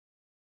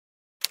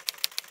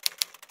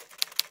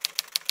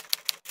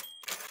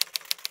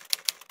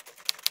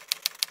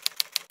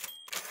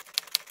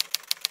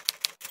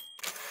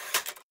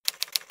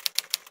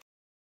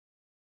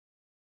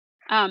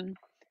Um,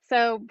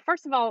 so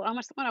first of all, I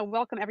just want to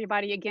welcome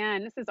everybody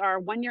again. This is our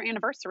 1 year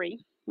anniversary.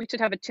 We should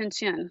have a chin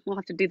chin. We'll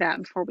have to do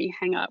that before we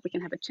hang up. We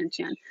can have a chin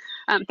chin.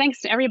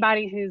 Thanks to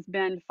everybody who's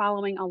been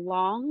following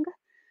along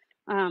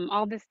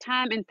all this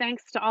time, and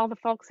thanks to all the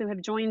folks who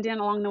have joined in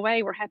along the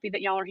way. We're happy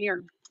that y'all are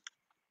here.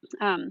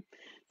 Um,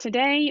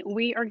 Today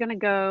we are going to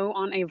go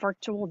on a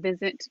virtual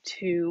visit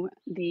to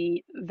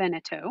the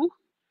Veneto.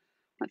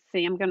 Let's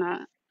see. I'm going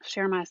to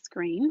share my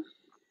screen.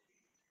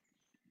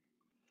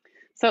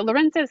 So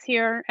Lorenzo's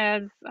here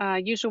as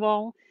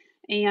usual,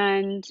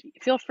 and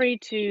feel free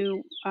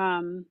to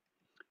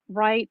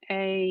write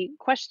a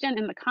question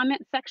in the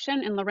comment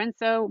section, and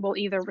Lorenzo will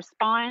either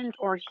respond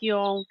or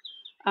he'll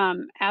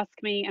ask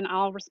me and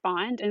I'll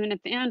respond. And then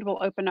at the end,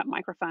 we'll open up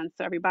microphones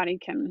so everybody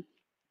can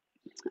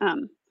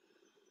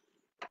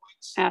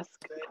ask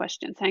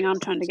questions. Hang on, I'm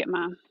trying to get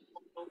my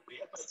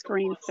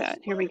screen set.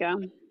 Here we go.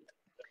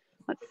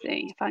 Let's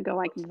see, if I go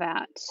like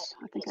that,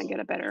 I think I get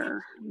a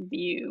better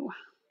view.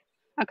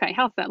 Ok,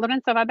 how's that?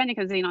 Lorenzo, va bene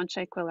così, non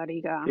c'è quella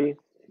riga? Sì,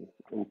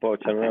 un po',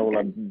 c'è Okay,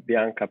 una good.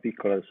 bianca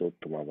piccola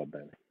sotto, ma va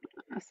bene.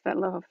 Aspetta,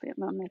 lo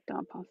metto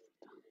a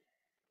posto.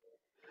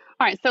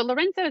 All right, so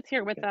Lorenzo is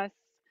here with us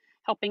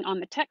helping on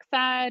the tech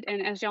side.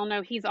 And as y'all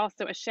know, he's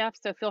also a chef,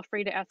 so feel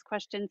free to ask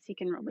questions. He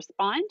can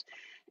respond.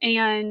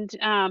 And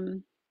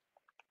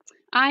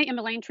I am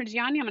Elaine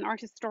Trigiani. I'm an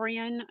art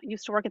historian. I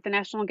used to work at the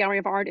National Gallery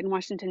of Art in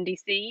Washington,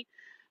 D.C.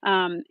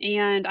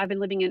 And I've been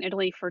living in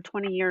Italy for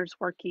 20 years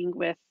working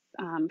with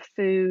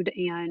food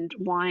and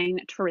wine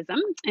tourism.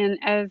 And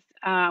as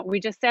we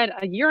just said,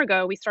 a year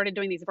ago, we started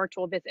doing these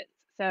virtual visits.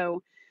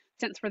 So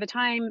since for the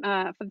time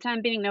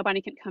being,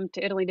 nobody can come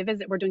to Italy to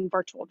visit, we're doing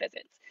virtual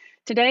visits.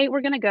 Today,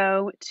 we're going to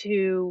go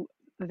to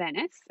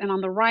Venice. And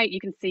on the right, you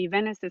can see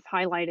Venice is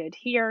highlighted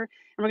here. And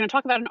we're going to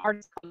talk about an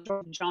artist called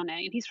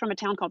Giorgione, and he's from a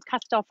town called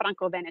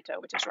Castelfranco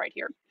Veneto, which is right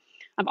here.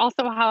 I've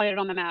also highlighted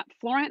on the map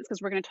Florence, because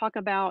we're going to talk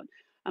about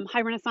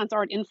high Renaissance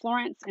art in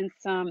Florence and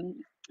some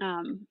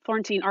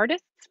Florentine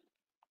artists.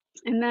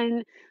 And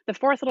then the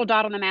fourth little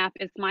dot on the map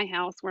is my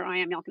house where I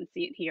am. Y'all can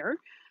see it here.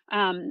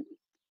 And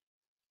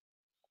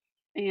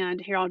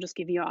here I'll just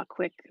give you a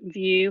quick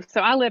view.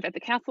 So I live at the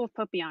Castle of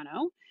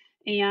Poppiano,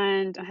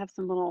 and I have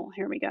some little,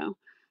 here we go.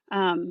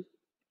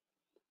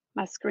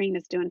 My screen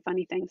is doing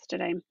funny things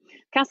today.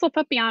 Castle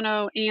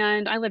Poppiano,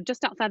 and I live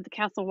just outside the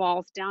castle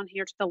walls down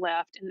here to the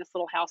left in this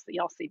little house that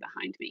y'all see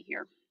behind me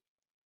here.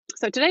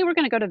 So today we're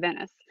going to go to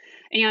Venice,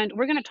 and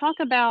we're going to talk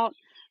about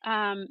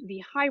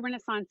the High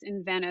Renaissance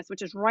in Venice,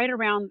 which is right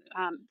around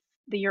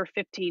the year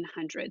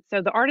 1500.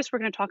 So the artist we're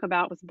going to talk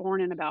about was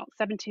born in about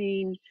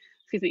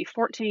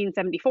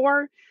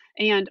 1474,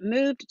 and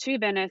moved to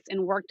Venice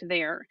and worked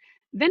there.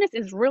 Venice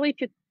is really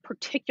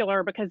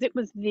particular because it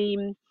was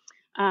the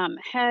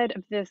head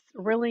of this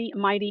really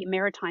mighty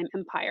maritime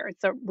empire.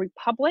 It's a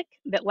republic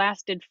that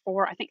lasted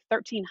for, I think,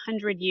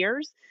 1,300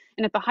 years.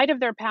 And at the height of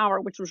their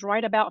power, which was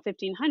right about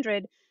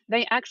 1500,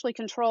 they actually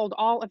controlled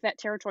all of that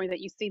territory that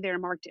you see there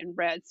marked in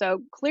red.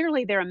 So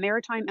clearly they're a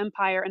maritime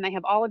empire, and they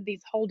have all of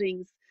these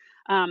holdings,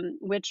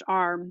 which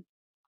are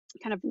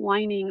kind of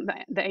lining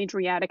the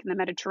Adriatic and the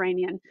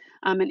Mediterranean,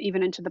 and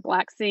even into the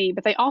Black Sea.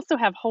 But they also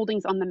have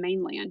holdings on the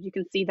mainland. You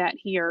can see that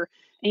here.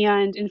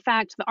 And in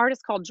fact, the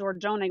artist called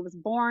Giorgione was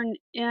born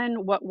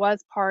in what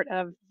was part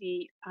of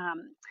the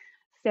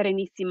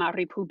Serenissima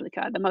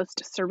Repubblica, the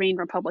most serene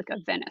Republic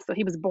of Venice. So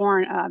he was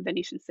born a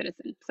Venetian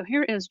citizen. So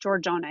here is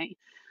Giorgione.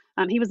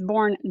 He was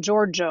born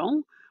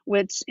Giorgio,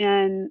 which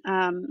in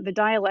the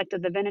dialect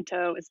of the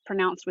Veneto is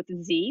pronounced with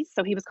Z.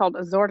 So he was called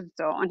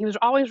Zorzo, and he was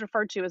always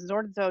referred to as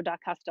Zorzo da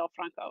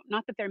Castelfranco.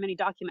 Not that there are many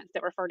documents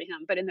that refer to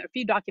him, but in the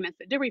few documents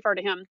that do refer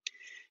to him,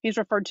 he's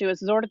referred to as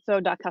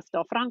Zorzo da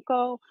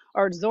Castelfranco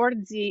or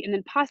Zorzi. And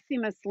then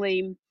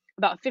posthumously,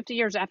 about 50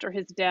 years after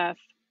his death,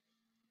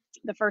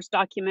 the first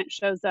document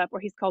shows up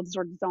where he's called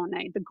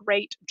Zorzone, the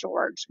Great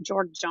George,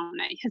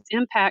 Giorgione. His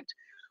impact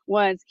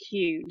was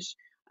huge.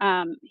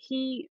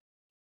 He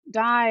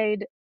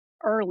died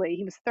early.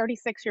 He was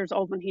 36 years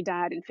old when he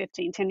died in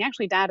 1510. He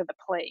actually died of the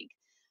plague,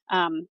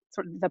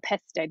 sort of the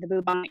peste, the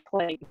bubonic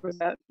plague. It was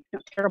a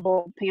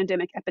terrible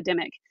pandemic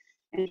epidemic.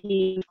 And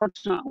he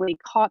unfortunately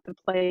caught the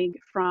plague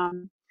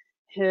from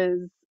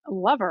his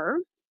lover,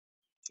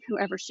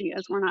 whoever she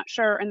is, we're not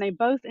sure. And they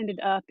both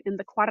ended up in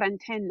the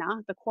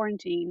quarantena, the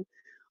quarantine,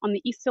 on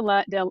the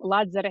Isola del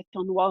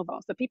Lazzaretto Nuovo.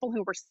 So people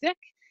who were sick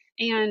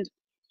and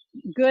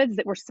goods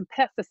that were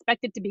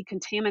suspected to be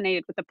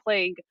contaminated with the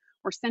plague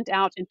were sent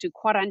out into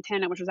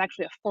quarantena, which was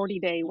actually a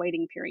 40-day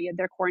waiting period.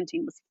 Their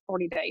quarantine was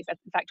 40 days.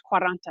 In fact,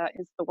 quaranta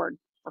is the word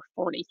for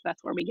 40, so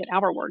that's where we get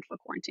our word for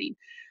quarantine.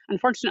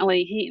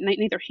 Unfortunately,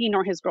 neither he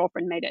nor his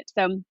girlfriend made it.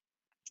 So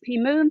he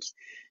moved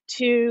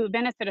to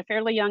Venice at a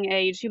fairly young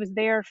age. He was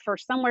there for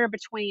somewhere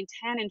between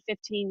 10 and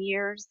 15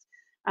 years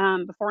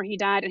before he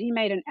died, and he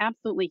made an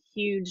absolutely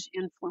huge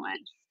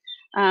influence.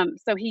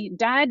 So he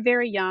died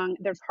very young.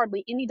 There's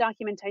hardly any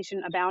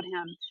documentation about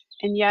him,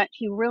 and yet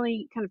he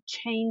really kind of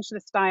changed the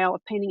style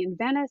of painting in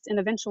Venice and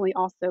eventually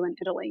also in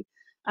Italy.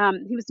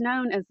 He was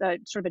known as a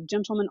sort of a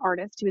gentleman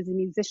artist. He was a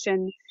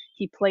musician.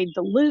 He played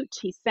the lute,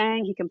 he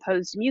sang, he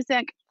composed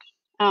music.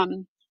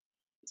 Um,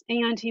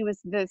 and he was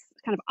this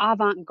kind of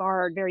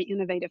avant-garde, very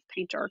innovative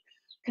painter.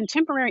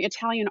 Contemporary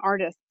Italian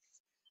artists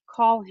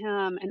call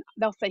him, and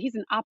they'll say he's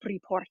an apri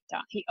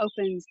porta. He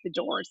opens the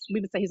doors. We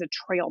would say he's a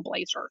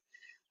trailblazer.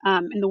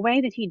 And the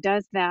way that he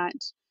does that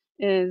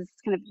is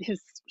kind of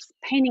his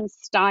painting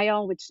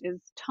style, which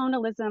is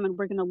tonalism, and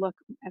we're going to look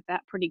at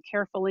that pretty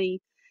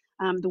carefully.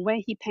 The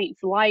way he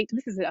paints light.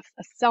 This is a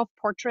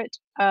self-portrait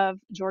of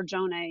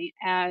Giorgione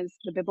as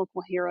the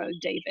biblical hero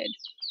David.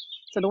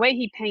 So the way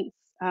he paints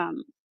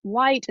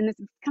light and this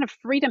kind of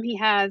freedom he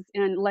has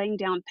in laying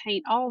down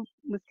paint, all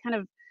with kind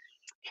of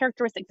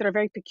characteristics that are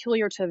very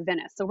peculiar to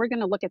Venice. So we're going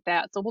to look at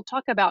that. So we'll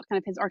talk about kind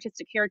of his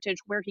artistic heritage,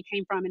 where he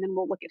came from, and then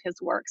we'll look at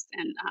his works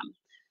and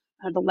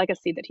the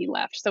legacy that he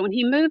left. So when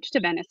he moved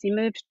to Venice, he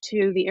moved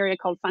to the area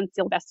called San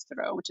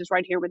Silvestro, which is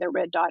right here where the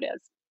red dot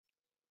is.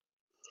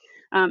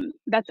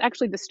 That's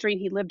actually the street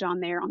he lived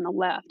on there on the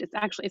left.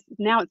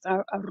 Now it's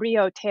a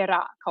Rio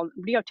Terra called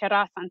Rio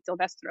Terra San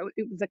Silvestro.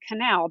 It was a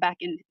canal back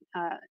in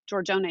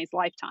Giorgione's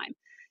lifetime.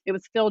 It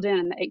was filled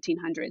in the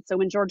 1800s. So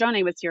when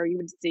Giorgione was here, you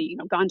would see,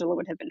 gondola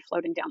would have been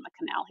floating down the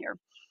canal here.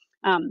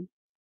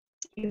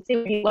 You can see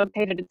where he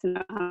located. It's in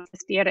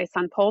Sestiere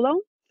San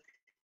Polo.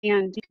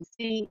 And you can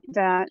see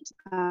that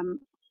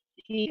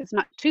he is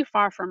not too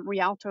far from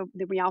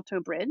the Rialto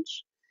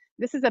Bridge.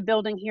 This is a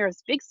building here, a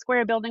big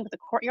square building with a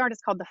courtyard.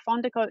 It's called the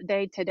Fondaco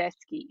dei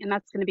Tedeschi, and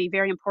that's going to be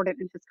very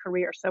important in his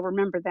career, so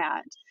remember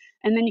that.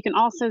 And then you can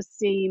also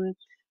see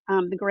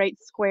the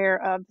great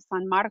square of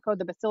San Marco,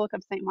 the Basilica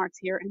of St. Mark's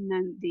here, and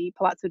then the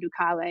Palazzo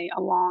Ducale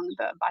along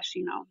the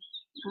Bacino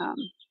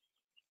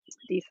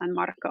di San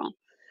Marco.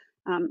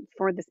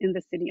 For this in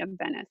the city of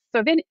Venice.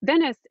 So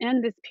Venice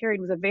in this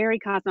period was a very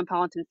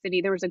cosmopolitan city.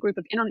 There was a group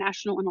of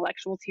international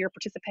intellectuals here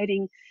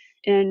participating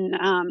in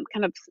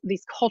kind of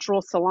these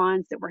cultural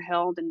salons that were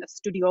held in the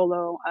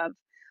studiolo of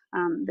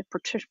the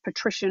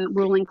patrician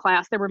ruling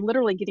class. They were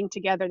literally getting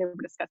together. They were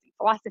discussing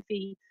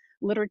philosophy,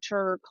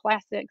 literature,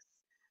 classics,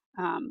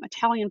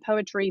 Italian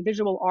poetry,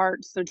 visual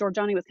arts. So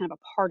Giorgione was kind of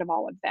a part of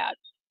all of that.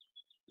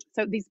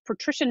 So these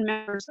patrician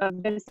members of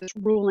Venice's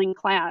ruling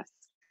class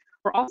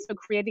were also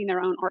creating their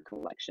own art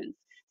collections.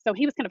 So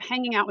he was kind of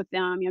hanging out with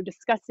them,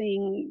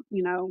 discussing,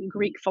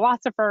 Greek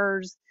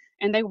philosophers,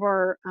 and they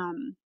were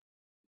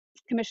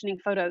commissioning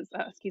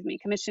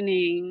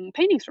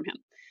paintings from him.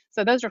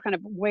 So those are kind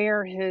of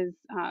where his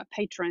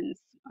patrons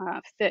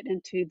fit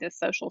into the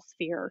social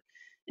sphere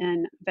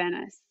in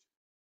Venice.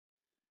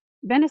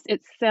 Venice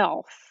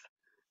itself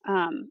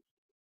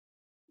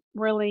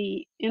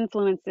really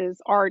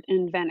influences art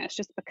in Venice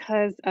just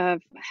because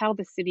of how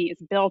the city is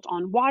built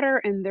on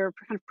water and their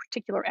kind of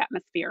particular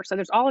atmosphere. So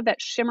there's all of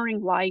that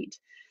shimmering light,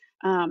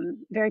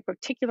 very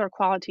particular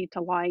quality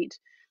to light.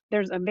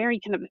 There's a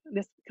very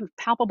this kind of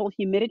palpable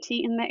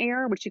humidity in the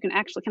air, which you can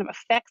actually kind of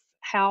affects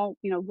how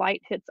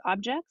light hits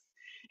objects.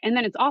 And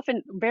then it's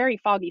often very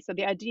foggy. So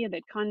the idea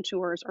that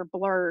contours are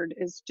blurred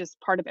is just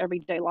part of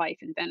everyday life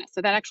in Venice.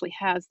 So that actually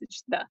has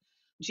the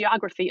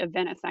geography of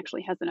Venice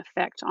actually has an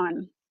effect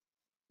on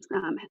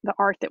the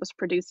art that was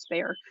produced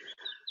there.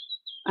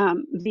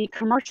 The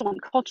commercial and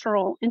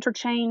cultural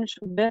interchange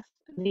with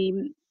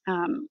the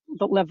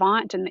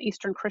Levant and the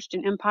Eastern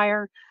Christian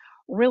Empire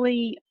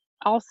really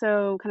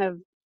also kind of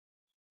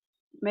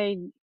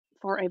made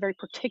for a very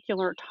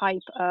particular type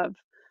of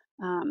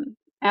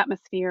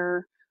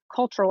atmosphere,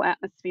 cultural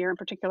atmosphere in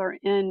particular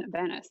in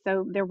Venice.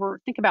 So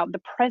think about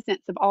the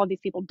presence of all of these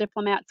people,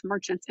 diplomats,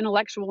 merchants,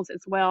 intellectuals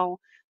as well,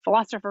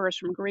 philosophers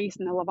from Greece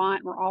and the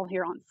Levant were all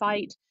here on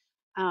site.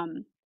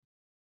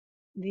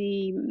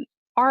 The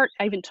art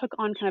even took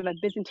on kind of a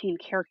Byzantine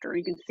character.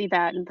 You can see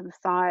that in the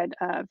facade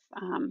of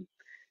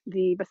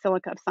the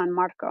Basilica of San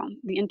Marco.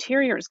 The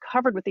interior is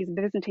covered with these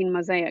Byzantine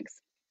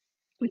mosaics,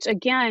 which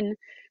again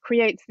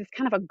creates this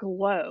kind of a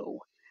glow,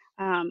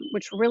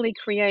 which really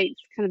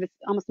creates kind of this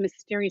almost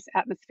mysterious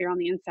atmosphere on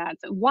the inside.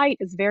 So light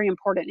is very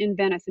important in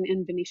Venice and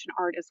in Venetian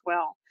art as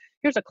well.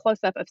 Here's a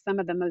close-up of some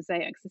of the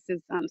mosaics. This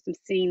is some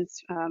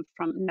scenes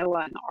from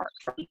Noah and the art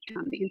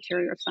from the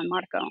interior of San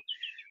Marco.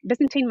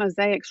 Byzantine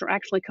mosaics are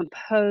actually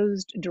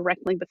composed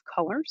directly with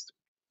colors.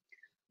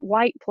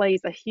 Light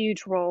plays a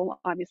huge role,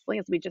 obviously,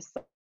 as we just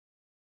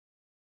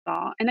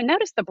saw. And then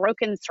notice the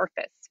broken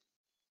surface.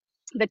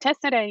 The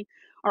tesserae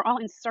are all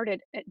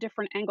inserted at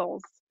different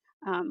angles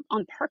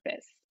on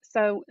purpose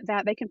so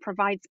that they can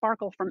provide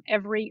sparkle from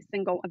every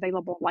single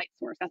available light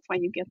source. That's why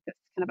you get this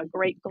kind of a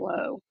great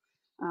glow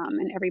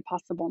in every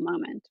possible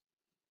moment.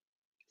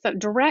 So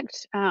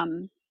direct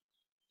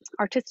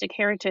artistic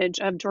heritage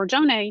of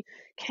Giorgione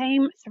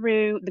came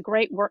through the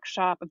great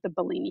workshop of the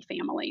Bellini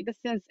family. This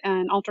is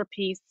an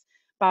altarpiece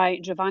by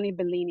Giovanni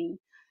Bellini.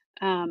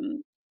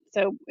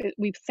 So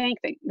we think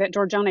that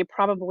Giorgione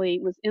probably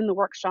was in the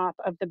workshop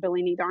of the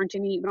Bellini. We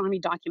don't have any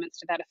documents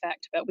to that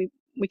effect, but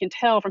we can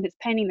tell from his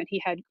painting that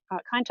he had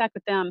contact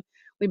with them.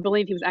 We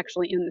believe he was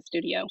actually in the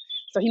studio.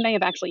 So he may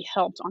have actually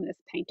helped on this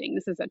painting.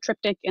 This is a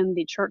triptych in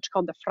the church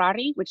called the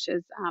Frari, which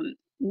is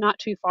not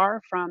too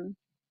far from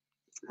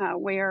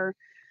where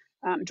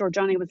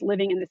Giorgione was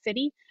living in the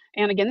city.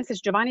 And again, this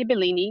is Giovanni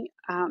Bellini,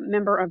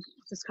 member of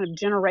this kind of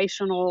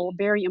generational,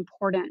 very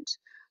important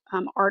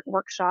art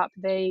workshop.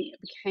 They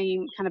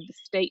became kind of the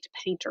state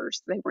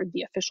painters. They were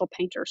the official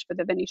painters for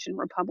the Venetian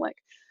Republic.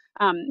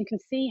 You can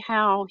see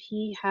how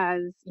he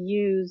has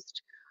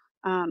used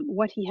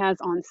what he has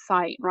on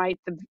site, right?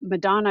 The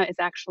Madonna is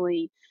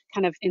actually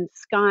kind of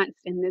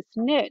ensconced in this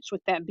niche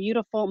with that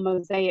beautiful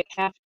mosaic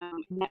half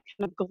dome and that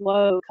kind of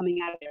glow coming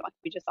out of there, like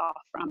we just saw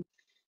from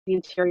the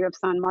interior of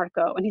San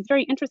Marco. And he's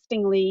very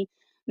interestingly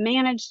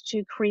managed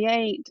to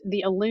create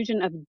the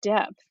illusion of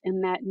depth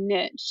in that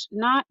niche,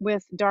 not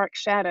with dark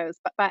shadows,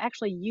 but by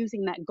actually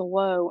using that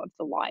glow of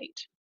the light.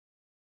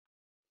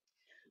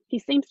 He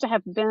seems to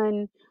have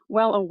been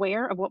well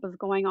aware of what was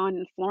going on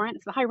in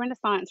Florence. The High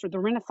Renaissance, or the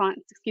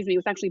Renaissance, excuse me,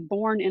 was actually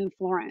born in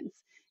Florence,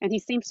 and he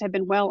seems to have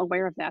been well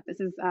aware of that. This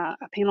is a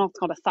panel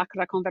called a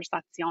Sacra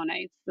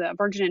Conversazione. It's the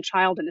Virgin and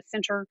Child in the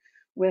center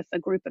with a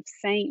group of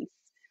saints.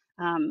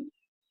 Um,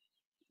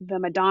 the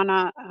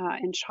Madonna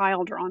and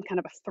Child are on kind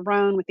of a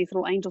throne with these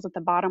little angels at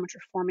the bottom, which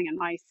are forming a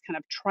nice kind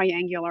of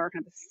triangular,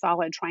 kind of a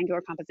solid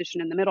triangular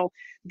composition in the middle.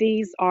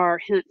 These are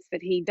hints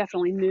that he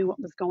definitely knew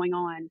what was going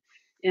on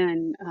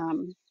in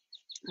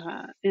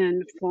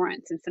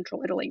Florence in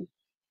central Italy.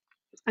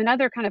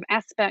 Another kind of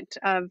aspect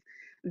of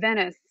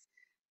Venice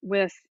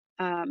with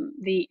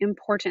the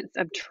importance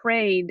of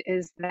trade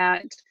is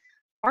that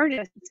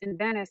artists in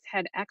Venice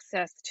had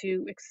access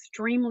to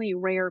extremely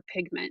rare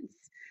pigments,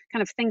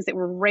 kind of things that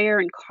were rare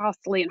and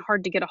costly and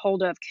hard to get a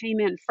hold of,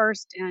 came in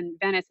first in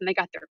Venice and they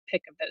got their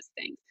pick of those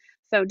things.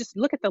 So just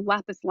look at the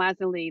lapis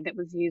lazuli that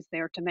was used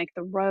there to make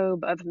the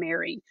robe of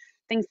Mary.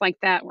 Things like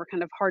that were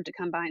kind of hard to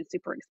come by and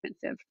super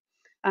expensive.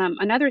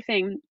 Another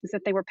thing is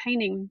that they were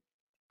painting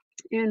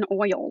in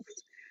oils.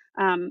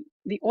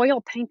 The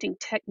oil painting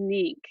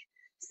technique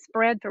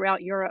spread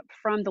throughout Europe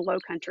from the Low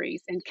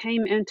Countries and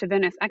came into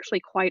Venice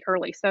actually quite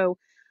early. So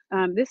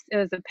this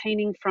is a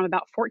painting from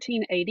about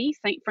 1480,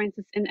 St.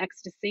 Francis in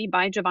Ecstasy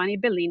by Giovanni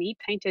Bellini,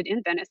 painted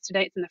in Venice.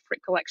 Today it's in the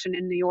Frick collection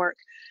in New York.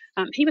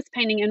 He was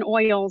painting in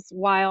oils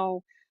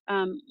while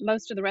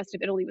most of the rest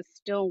of Italy was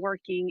still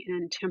working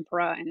in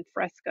tempera and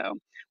fresco.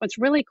 What's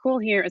really cool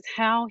here is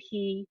how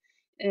he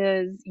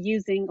is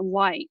using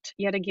light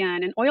yet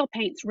again, and oil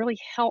paints really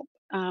help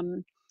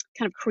kind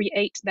of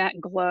create that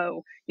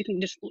glow. You can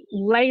just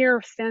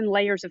layer thin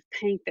layers of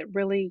paint that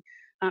really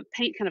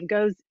paint kind of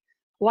goes,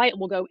 light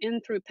will go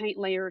in through paint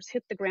layers,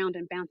 hit the ground,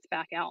 and bounce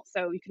back out.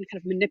 So you can kind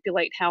of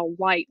manipulate how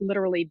light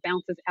literally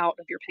bounces out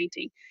of your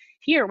painting.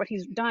 Here, what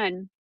he's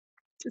done,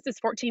 this is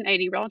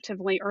 1480,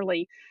 relatively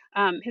early.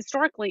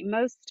 Historically,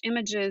 most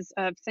images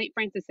of St.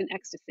 Francis in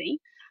Ecstasy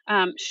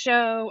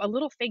show a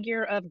little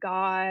figure of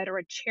God or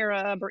a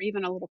cherub or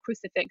even a little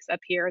crucifix up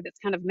here that's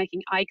kind of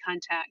making eye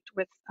contact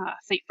with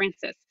St.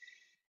 Francis.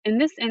 In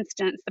this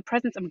instance, the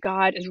presence of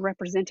God is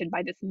represented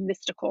by this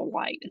mystical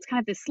light. It's kind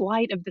of this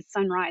light of the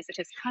sunrise that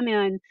has come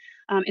in.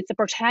 It's a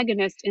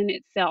protagonist in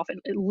itself.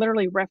 It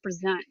literally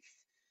represents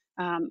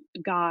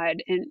God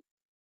and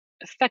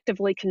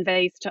effectively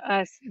conveys to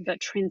us the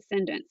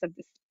transcendence of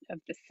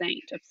the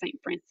saint of Saint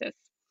Francis.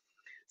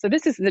 So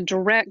this is the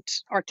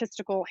direct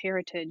artistical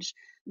heritage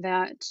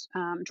that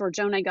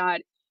Giorgione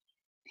got.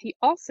 He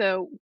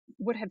also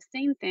would have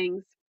seen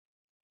things,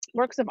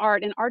 works of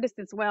art, and artists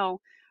as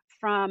well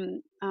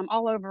from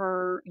all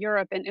over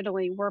Europe and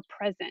Italy were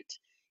present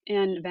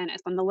in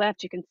Venice. On the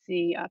left, you can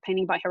see a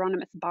painting by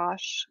Hieronymus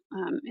Bosch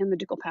in the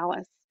Ducal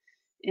Palace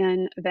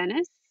in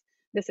Venice.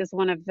 This is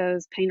one of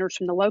those painters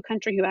from the Low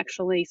Country who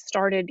actually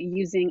started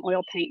using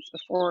oil paints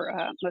before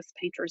most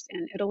painters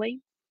in Italy.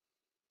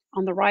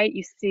 On the right,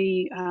 you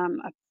see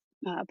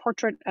a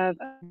portrait of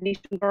a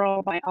Venetian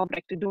girl by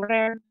Albrecht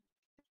Dürer,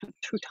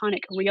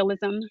 Teutonic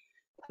realism,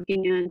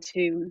 looking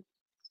into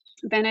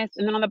Venice.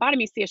 And then on the bottom,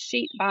 you see a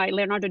sheet by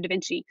Leonardo da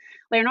Vinci.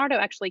 Leonardo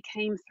actually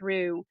came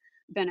through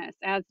Venice,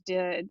 as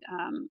did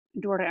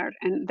Dürer,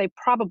 and they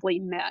probably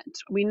met.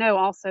 We know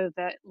also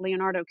that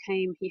Leonardo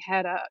came, he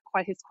had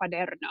quite his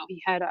quaderno,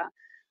 he had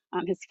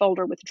his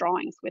folder with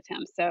drawings with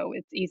him. So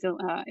it's easy,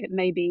 it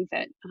may be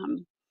that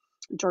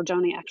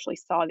Giorgione actually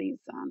saw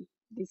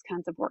these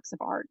kinds of works of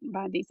art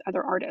by these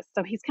other artists.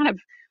 So he's kind of,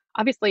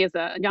 obviously as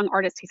a young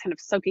artist, he's kind of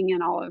soaking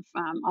in all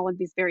of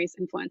these various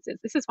influences.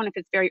 This is one of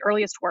his very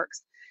earliest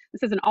works.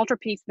 This is an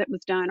altarpiece that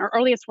was done, our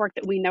earliest work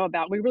that we know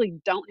about. We really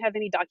don't have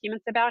any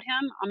documents about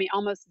him. I mean,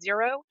 almost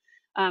zero.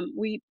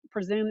 We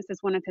presume this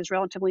is one of his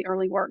relatively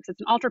early works.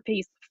 It's an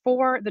altarpiece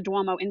for the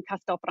Duomo in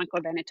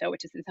Castelfranco Veneto,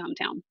 which is his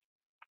hometown.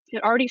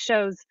 It already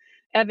shows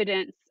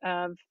evidence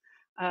of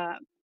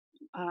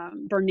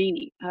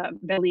Bellini,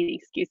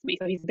 excuse me.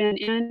 So he's been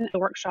in the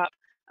workshop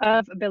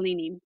of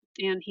Bellini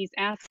and he's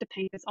asked to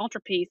paint this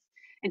altarpiece,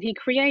 and he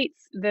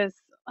creates this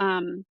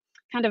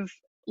kind of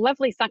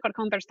lovely sacra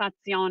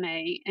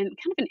conversazione in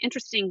kind of an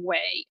interesting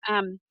way.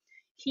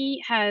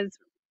 He has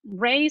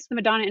raised the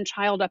Madonna and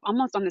Child up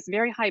almost on this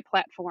very high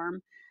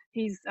platform.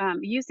 He's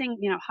using,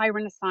 high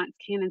Renaissance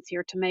canons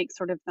here to make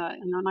sort of the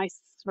nice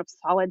sort of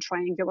solid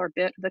triangular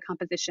bit of the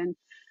composition.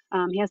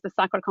 He has the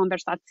Sacra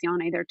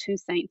Conversazione. There are two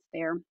saints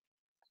there.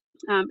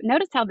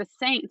 Notice how the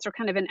saints are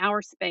kind of in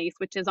our space,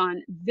 which is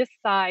on this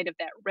side of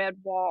that red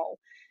wall.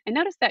 And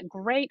notice that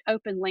great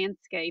open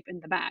landscape in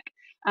the back.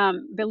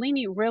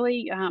 Bellini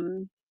really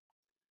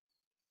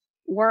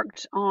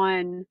worked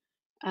on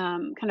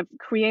kind of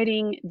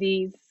creating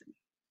these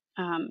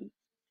um,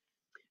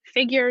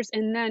 figures,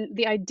 and then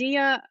the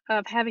idea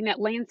of having that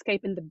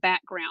landscape in the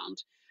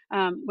background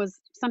was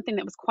something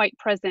that was quite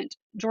present.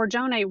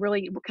 Giorgione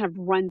really kind of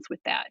runs with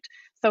that.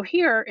 So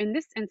here in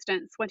this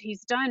instance, what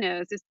he's done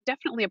is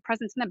definitely a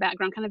presence in the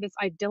background, kind of this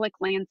idyllic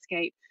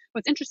landscape.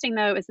 What's interesting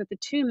though is that the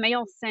two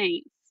male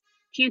saints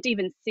can't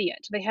even see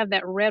it. They have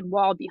that red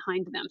wall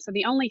behind them. So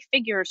the only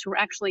figures who are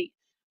actually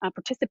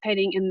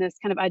participating in this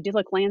kind of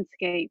idyllic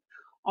landscape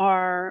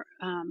are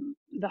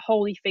the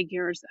holy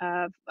figures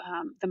of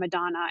the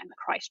Madonna and the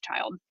Christ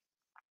child.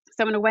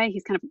 So in a way,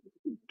 he's kind of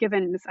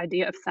given this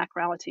idea of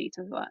sacrality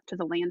to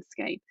the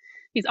landscape.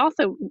 He's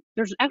also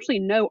there's actually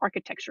no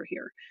architecture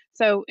here.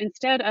 So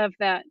instead of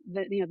the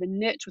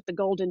niche with the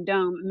golden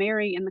dome,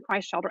 Mary and the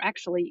Christ child are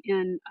actually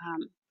in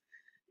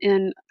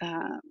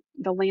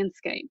the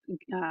landscape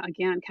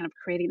again, kind of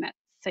creating that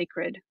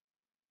sacred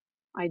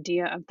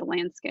idea of the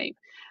landscape.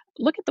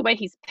 Look at the way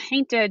he's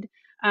painted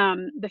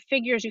the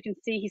figures. You can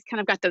see he's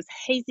kind of got those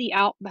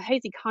the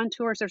hazy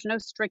contours. There's no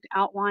strict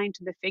outline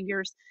to the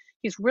figures.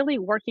 He's really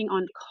working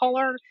on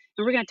color,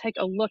 and we're going to take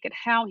a look at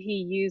how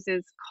he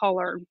uses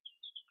color.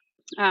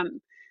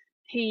 Um,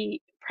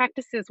 he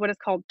practices what is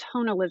called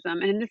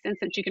tonalism. And in this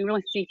instance, you can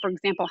really see, for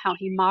example, how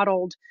he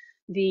modeled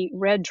the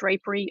red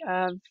drapery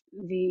of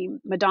the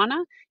Madonna.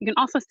 You can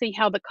also see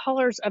how the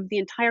colors of the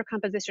entire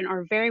composition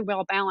are very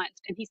well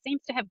balanced. And he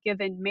seems to have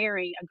given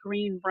Mary a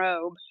green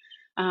robe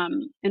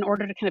in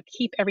order to kind of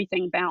keep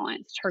everything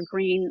balanced, her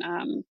green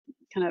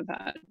kind of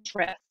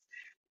dress.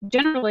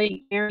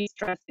 Generally, Mary's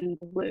dressed in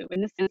blue.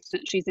 In this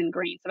instance, she's in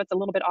green, so that's a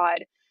little bit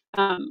odd.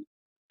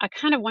 I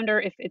kind of wonder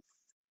if it's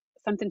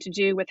something to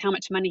do with how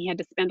much money he had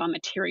to spend on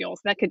materials.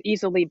 That could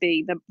easily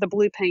be. The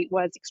blue paint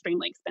was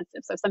extremely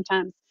expensive, so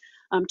sometimes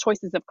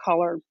choices of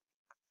color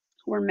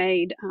were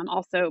made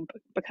also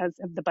because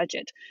of the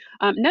budget.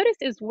 Notice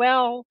as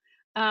well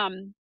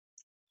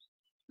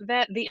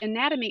that the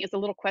anatomy is a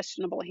little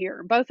questionable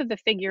here. Both of the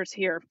figures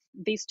here,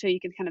 these two, you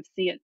can kind of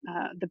see it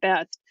the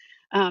best.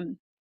 Um,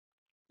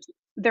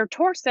 their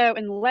torso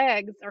and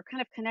legs are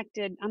kind of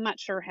connected. I'm not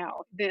sure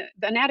how. The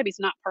anatomy is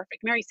not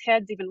perfect. Mary's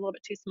head's even a little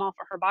bit too small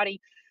for her body.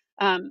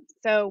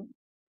 So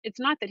it's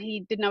not that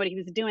he didn't know what he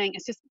was doing.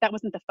 It's just that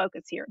wasn't the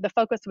focus here. The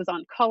focus was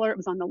on color. It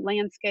was on the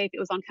landscape. It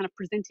was on kind of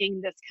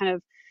presenting this kind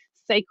of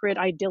sacred,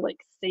 idyllic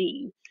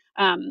scene.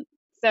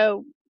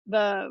 So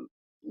the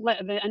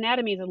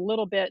anatomy is a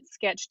little bit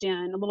sketched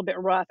in, a little bit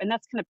rough, and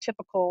that's kind of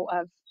typical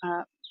of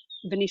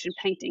Venetian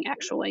painting,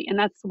 actually. And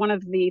that's one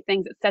of the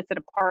things that sets it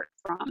apart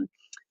from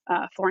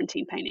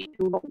Florentine painting.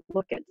 And we'll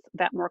look at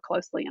that more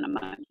closely in a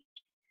moment.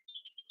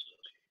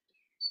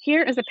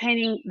 Here is a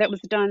painting that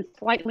was done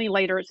slightly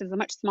later. It's a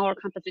much smaller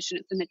composition.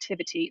 It's a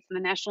Nativity. It's in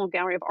the National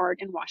Gallery of Art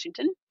in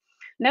Washington.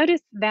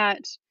 Notice that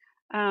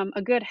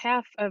a good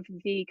half of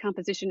the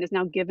composition is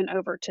now given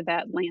over to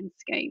that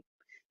landscape.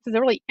 This is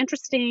a really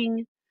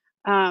interesting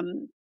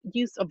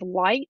use of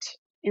light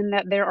in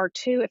that there are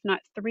two, if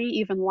not three,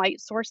 even light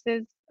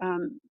sources.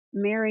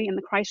 Mary and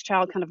the Christ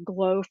child kind of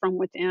glow from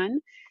within.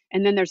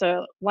 And then there's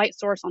a light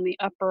source on the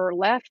upper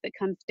left that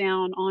comes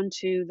down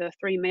onto the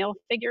three male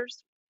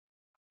figures.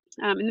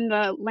 And then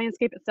the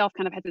landscape itself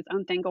kind of has its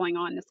own thing going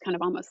on, this kind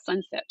of almost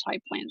sunset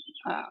type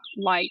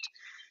light.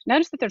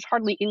 Notice that there's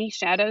hardly any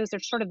shadows.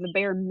 There's sort of the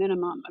bare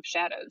minimum of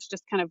shadows,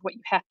 just kind of what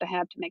you have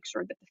to make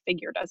sure that the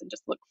figure doesn't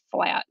just look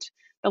flat.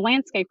 The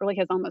landscape really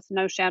has almost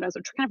no shadows,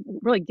 which kind of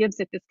really gives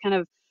it this kind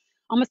of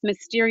almost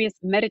mysterious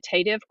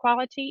meditative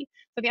quality.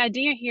 So the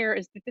idea here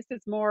is that this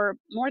is more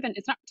than,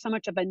 it's not so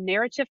much of a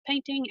narrative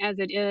painting as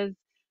it is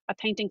a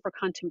painting for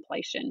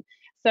contemplation.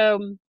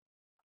 So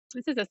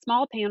this is a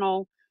small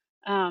panel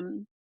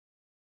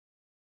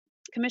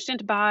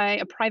commissioned by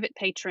a private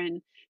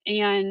patron,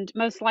 and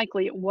most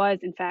likely it was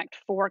in fact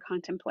for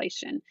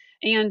contemplation.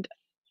 And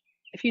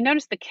if you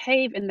notice the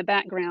cave in the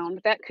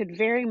background, that could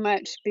very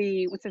much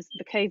be, which is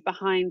the cave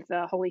behind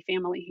the Holy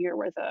Family here,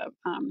 where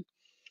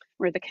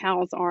the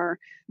cows are.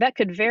 That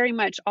could very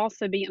much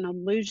also be an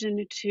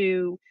allusion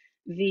to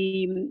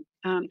the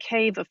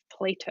cave of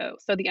Plato.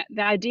 So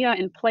the idea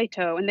in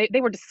Plato, and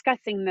they were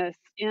discussing this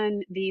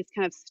in these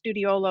kind of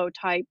studiolo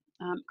type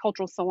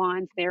cultural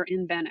salons there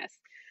in Venice.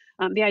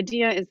 The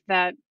idea is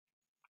that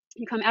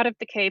you come out of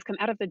the cave, come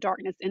out of the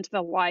darkness into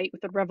the light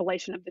with the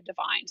revelation of the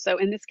divine. So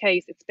in this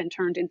case, it's been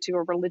turned into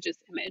a religious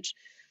image.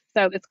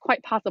 So it's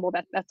quite possible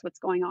that that's what's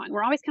going on.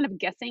 We're always kind of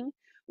guessing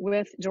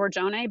with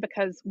Giorgione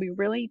because we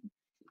really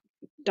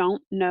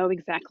don't know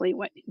exactly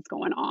what is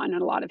going on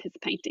in a lot of his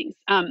paintings.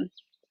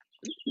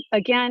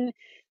 Again,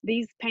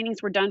 these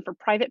paintings were done for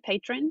private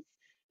patrons.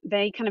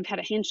 They kind of had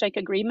a handshake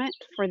agreement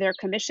for their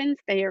commissions.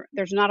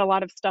 There's not a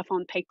lot of stuff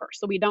on paper,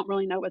 so we don't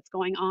really know what's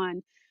going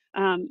on.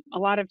 A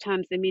lot of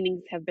times the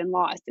meanings have been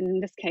lost. And in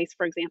this case,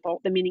 for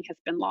example, the meaning has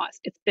been lost.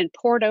 It's been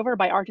pored over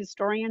by art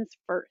historians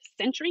for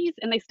centuries,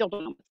 and they still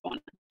don't know what's going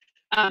on.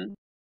 Um,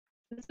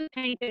 this was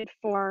painted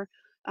for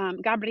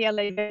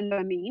Gabriele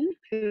Vendramin,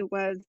 who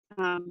was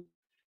um,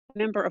 a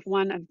member of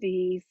one of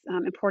these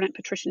important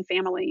patrician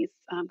families,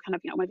 kind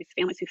of, one of these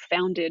families who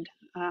founded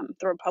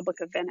the Republic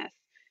of Venice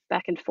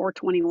back in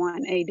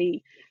 421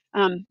 AD.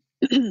 Um,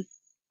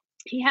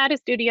 he had a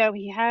studio.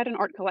 He had an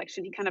art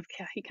collection. He kind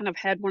of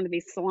had one of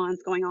these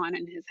salons going on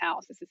in his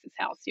house. This is his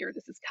house here.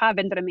 This is Ca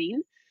Vendramin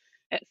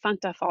at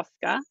Santa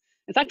Fosca.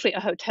 It's actually a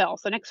hotel.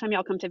 So next time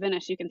y'all come to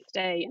Venice, you can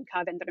stay in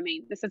Ca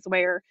Vendramin. This is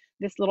where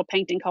this little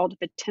painting called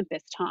The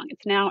Tempest hung.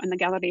 It's now in the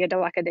Galleria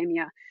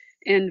dell'Accademia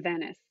in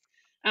Venice.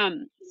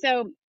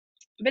 So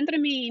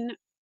Vendramin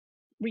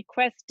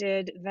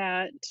requested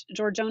that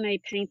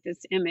Giorgione paint this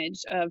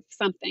image of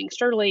something.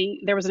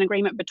 Surely there was an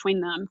agreement between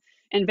them,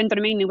 and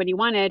Vendramin knew what he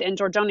wanted, and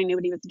Giorgione knew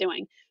what he was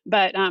doing.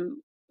 But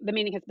the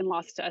meaning has been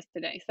lost to us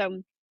today.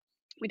 So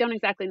we don't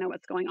exactly know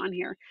what's going on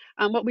here.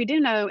 What we do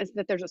know is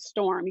that there's a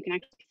storm. You can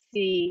actually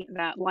see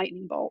that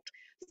lightning bolt.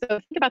 So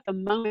think about the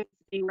moment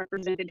being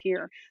represented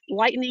here.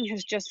 Lightning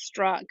has just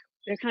struck.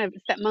 It's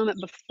that moment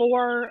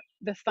before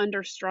the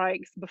thunder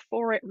strikes,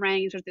 before it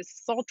rains. There's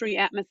this sultry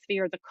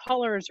atmosphere. The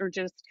colors are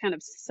just kind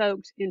of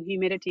soaked in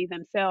humidity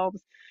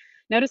themselves.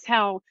 Notice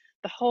how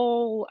the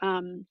whole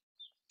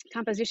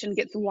composition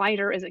gets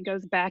lighter as it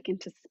goes back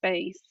into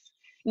space.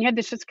 And you have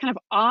this just kind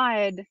of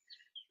odd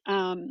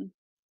um,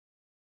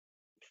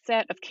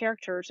 set of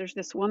characters. There's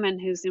this woman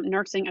who's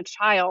nursing a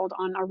child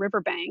on a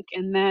riverbank,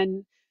 and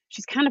then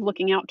she's kind of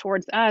looking out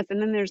towards us.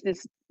 And then there's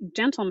this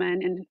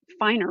gentleman in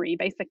finery,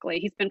 basically.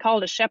 He's been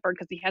called a shepherd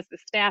because he has the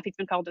staff. He's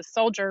been called a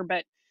soldier,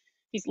 but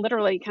he's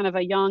literally kind of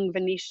a young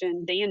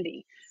Venetian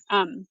dandy.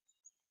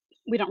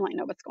 We don't really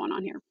know what's going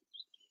on here.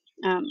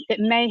 It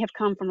may have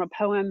come from a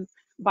poem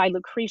by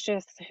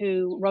Lucretius,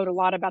 who wrote a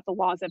lot about the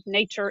laws of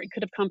nature. It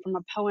could have come from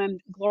a poem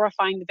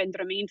glorifying the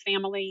Vendramin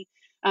family.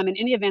 In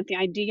any event, the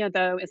idea,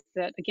 though, is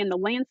that, again, the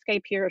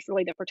landscape here is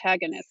really the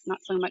protagonist, not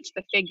so much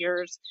the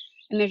figures.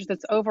 And there's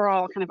this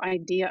overall kind of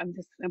idea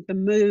of the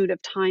mood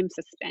of time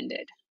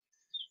suspended.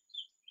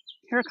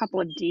 Here are a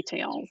couple of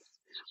details.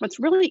 What's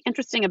really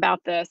interesting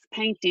about this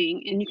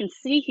painting, and you can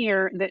see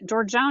here that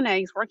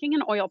Giorgione is working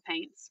in oil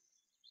paints,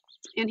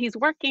 and he's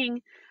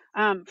working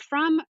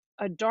from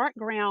a dark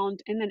ground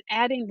and then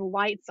adding the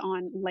lights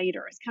on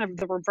later. It's kind of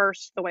the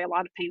reverse, the way a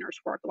lot of painters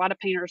work. A lot of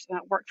painters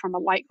work from a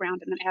light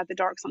ground and then add the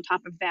darks on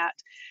top of that.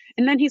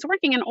 And then he's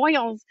working in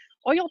oils.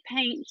 Oil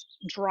paint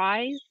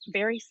dries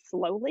very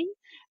slowly,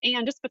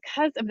 and just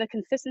because of the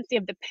consistency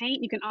of the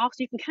paint, you can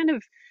kind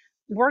of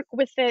work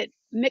with it,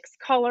 mix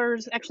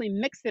colors, actually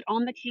mix it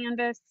on the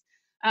canvas.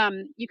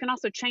 You can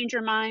also change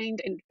your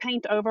mind and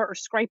paint over or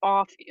scrape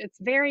off. It's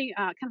very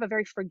kind of a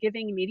very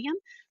forgiving medium.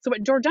 So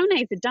what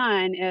Giorgione has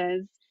done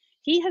is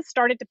he has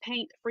started to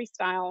paint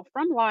freestyle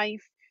from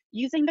life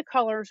using the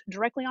colors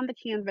directly on the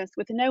canvas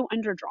with no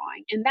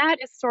underdrawing. And that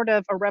is sort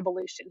of a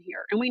revolution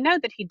here. And we know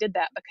that he did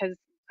that because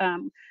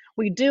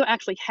we do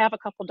actually have a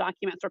couple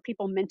documents where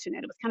people mention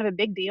it. It was kind of a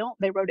big deal.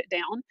 They wrote it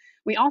down.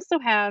 We also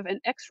have an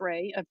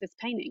x-ray of this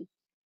painting.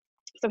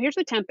 So here's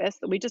the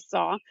tempest that we just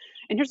saw,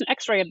 and here's an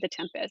x-ray of the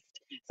tempest.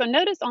 So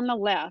notice on the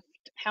left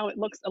how it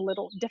looks a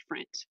little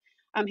different.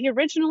 He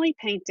originally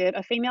painted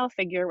a female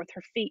figure with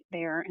her feet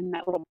there in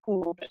that little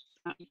pool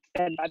that's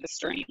fed by the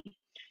stream.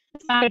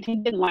 Decided he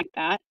didn't like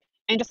that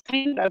and just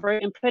painted over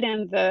it and put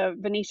in the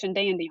Venetian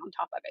dandy on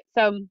top of it.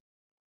 So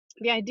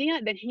the idea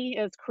that he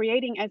is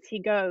creating as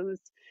he goes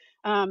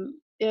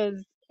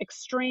is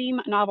extreme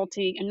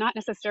novelty and not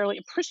necessarily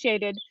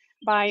appreciated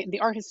by the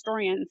art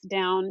historians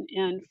down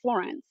in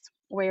Florence,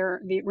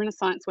 where the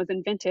Renaissance was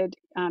invented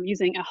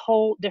using a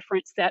whole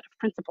different set of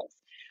principles.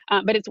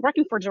 But it's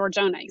working for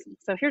Giorgione.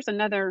 So here's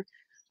another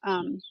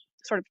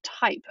sort of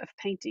type of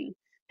painting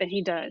that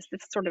he does,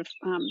 this sort of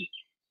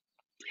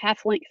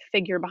half-length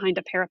figure behind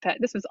a parapet.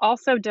 This was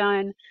also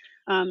done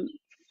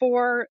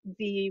for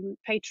the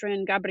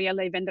patron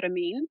Gabriele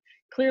Vendramin.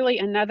 Clearly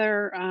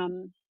another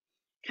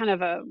kind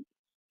of a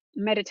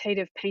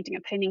meditative painting,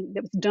 a painting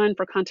that was done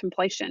for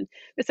contemplation.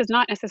 This is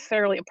not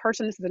necessarily a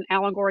person. This is an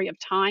allegory of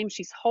time.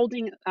 She's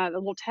holding the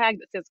little tag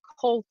that says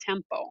col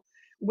tempo,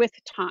 with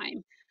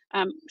time.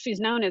 She's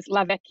known as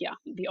La Vecchia,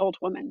 the old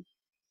woman.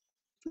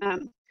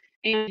 And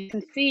you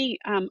can see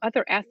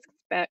other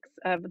aspects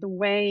of the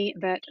way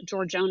that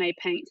Giorgione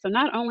paints. So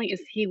not only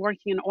is he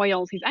working in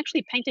oils, he's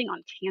actually painting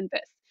on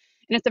canvas.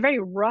 And it's a very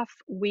rough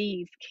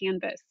weave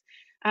canvas.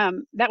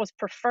 That was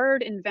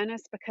preferred in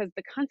Venice because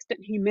the constant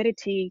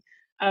humidity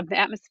of the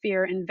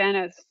atmosphere in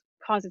Venice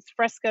causes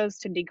frescoes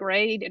to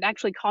degrade. It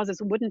actually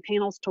causes wooden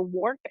panels to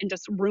warp and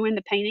just ruin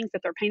the paintings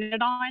that they're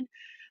painted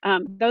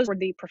on. Those were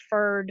the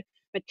preferred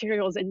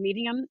materials and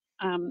medium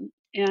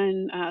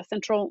in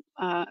central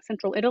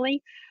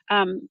Italy.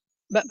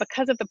 But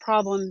because of the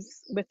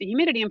problems with the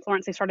humidity in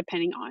Florence, they started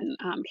painting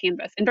on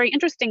canvas. And very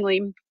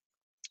interestingly,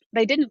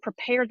 they didn't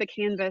prepare the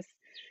canvas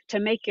to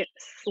make it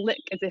slick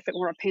as if it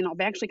were a panel.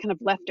 They actually kind of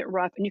left it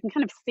rough, and you can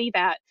kind of see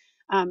that.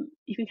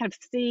 You can kind of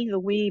see the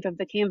weave of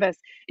the canvas,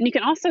 and you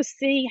can also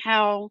see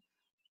how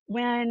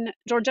when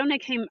Giorgione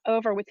came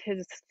over with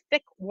his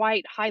thick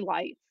white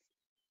highlights,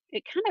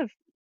 it kind of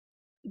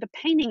the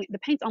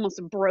paint's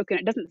almost broken.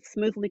 It doesn't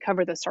smoothly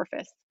cover the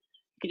surface.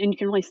 And you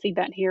can really see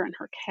that here in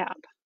her cap.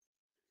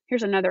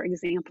 Here's another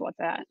example of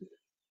that.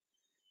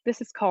 This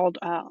is called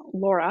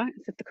Laura.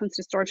 It's at the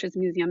Kunsthistorisches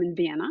Museum in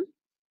Vienna.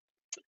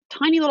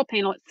 Tiny little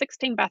panel. It's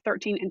 16 by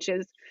 13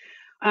 inches.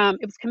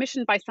 It was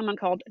commissioned by someone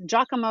called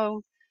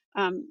Giacomo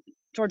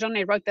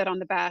Giorgione. Wrote that on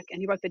the back, and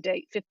he wrote the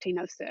date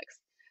 1506.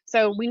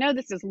 So we know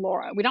this is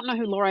Laura. We don't know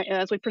who Laura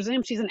is. We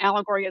presume she's an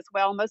allegory as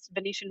well. Most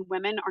Venetian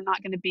women are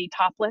not going to be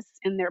topless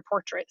in their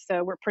portraits,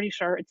 so we're pretty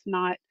sure it's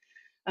not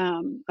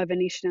a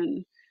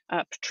Venetian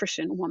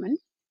patrician woman.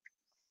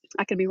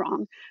 I could be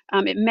wrong.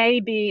 It may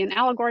be an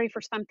allegory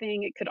for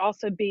something. It could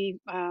also be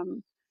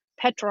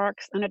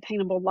Petrarch's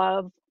unattainable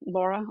love,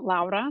 Laura.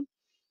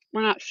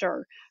 We're not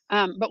sure.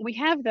 But we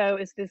have, though,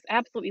 is this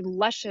absolutely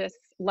luscious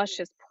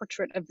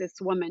portrait of this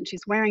woman.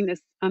 She's wearing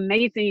this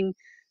amazing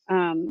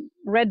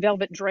red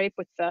velvet drape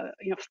with the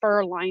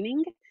fur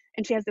lining,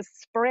 and she has this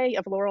spray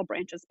of laurel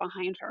branches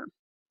behind her.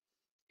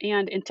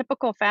 And in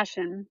typical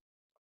fashion,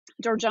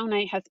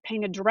 Giorgione has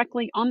painted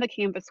directly on the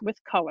canvas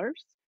with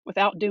colors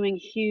without doing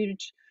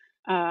huge,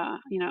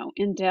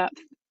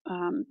 in-depth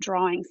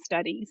drawing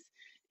studies.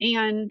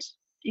 And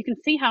you can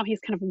see how he's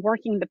kind of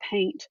working the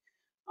paint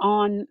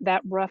on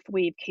that rough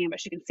weave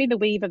canvas. You can see the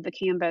weave of the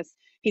canvas.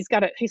 He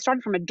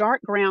started from a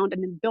dark ground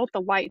and then built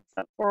the lights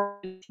up for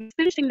it. He was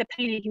finishing the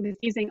painting. He was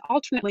using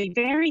alternately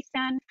very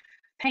thin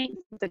paint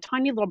with a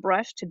tiny little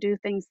brush to do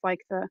things like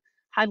the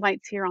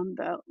highlights here on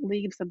the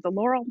leaves of the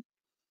laurel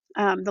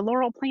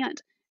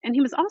plant. And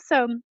he was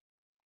also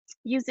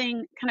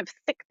using kind of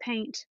thick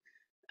paint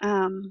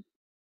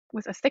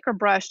with a thicker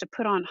brush to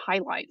put on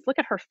highlights. Look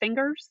at her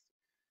fingers.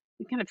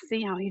 You kind of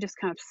see how he just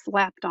kind of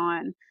slapped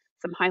on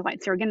some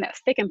highlights here. Again, that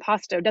thick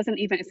impasto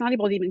it's not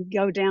able to even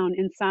go down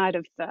inside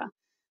of the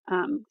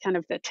kind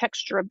of the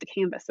texture of the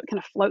canvas. So it kind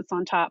of floats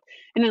on top.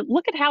 And then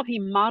look at how he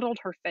modeled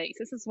her face.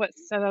 This is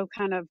what's so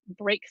kind of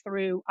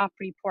breakthrough,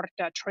 apri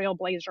porta,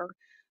 trailblazer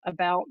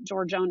about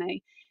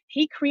Giorgione.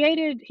 He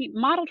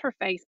modeled her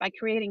face by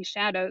creating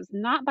shadows,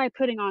 not by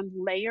putting on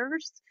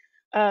layers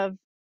of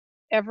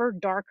ever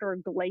darker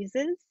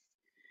glazes.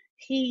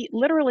 He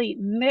literally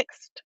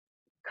mixed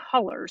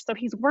colors. So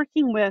he's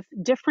working with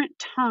different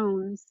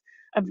tones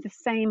of the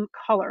same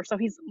color. So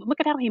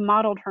look at how he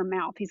modeled her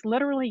mouth. He's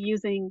literally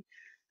using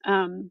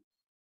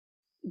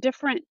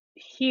different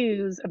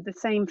hues of the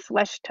same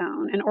flesh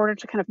tone in order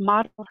to kind of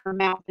model her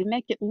mouth and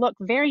make it look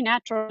very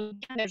natural.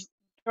 There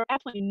are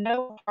absolutely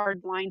no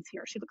hard lines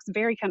here. She looks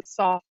very kind of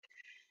soft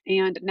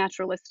and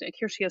naturalistic.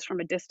 Here she is from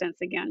a distance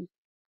again.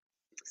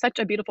 Such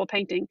a beautiful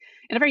painting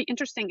and a very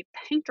interesting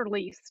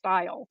painterly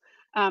style.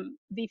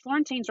 The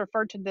Florentines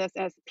referred to this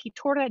as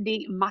pittura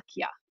di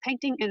macchia,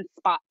 painting in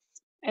spots,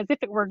 as if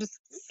it were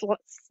just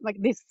like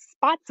these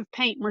spots of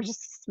paint were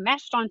just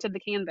smashed onto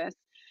the canvas.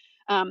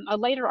 A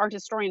later art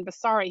historian,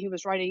 Vasari, who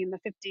was writing in the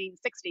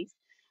 1560s,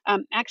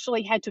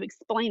 actually had to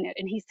explain it.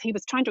 And he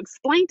was trying to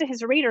explain to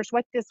his readers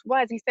what this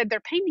was. He said they're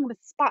painting with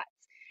spots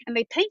and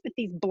they paint with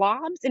these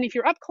blobs. And if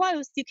you're up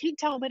close, you can't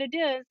tell what it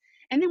is.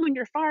 And then when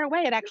you're far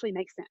away, it actually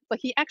makes sense.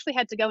 Like he actually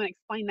had to go and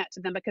explain that to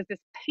them because this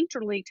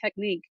painterly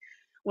technique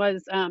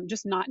was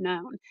just not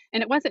known.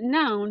 And it wasn't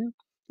known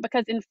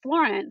because in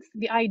Florence,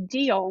 the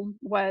ideal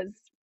was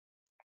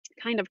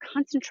kind of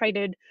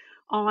concentrated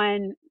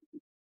on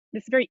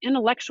this very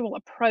intellectual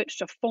approach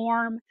to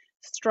form,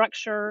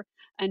 structure,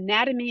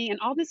 anatomy, and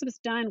all this was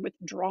done with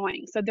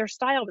drawing. So their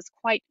style was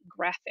quite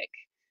graphic.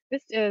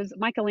 This is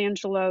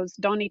Michelangelo's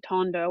Doni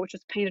Tondo, which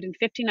was painted in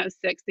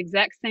 1506, the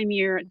exact same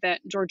year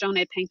that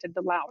Giorgione painted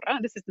the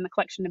Laura. This is in the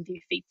collection of the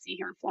Uffizi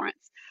here in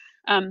Florence.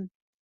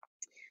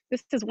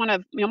 This is one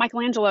of,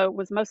 Michelangelo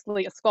was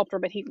mostly a sculptor,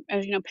 but he,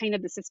 as you know,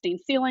 painted the Sistine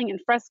ceiling in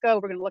fresco.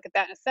 We're going to look at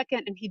that in a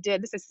second. And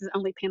this is his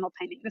only panel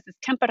painting. This is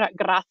Tempera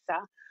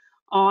Grassa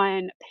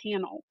on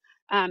panel.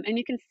 And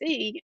you can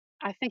see,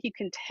 I think you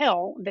can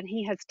tell that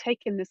he has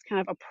taken this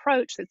kind of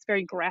approach that's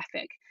very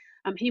graphic.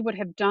 He would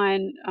have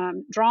done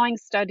drawing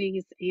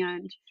studies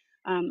and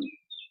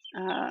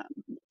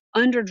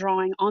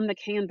underdrawing on the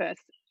canvas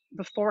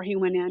before he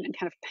went in and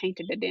kind of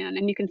painted it in.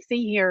 And you can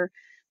see here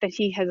that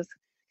he has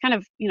kind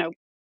of,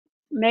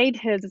 made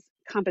his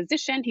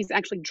composition. He's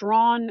actually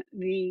drawn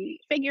the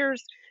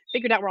figures,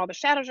 figured out where all the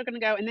shadows are going to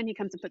go, and then he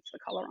comes and puts the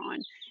color on.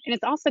 And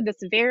it's also this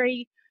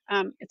very,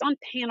 it's on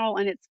panel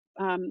and it's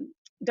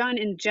done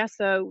in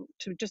gesso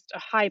to just a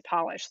high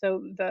polish.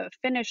 So the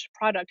finished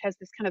product has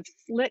this kind of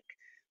slick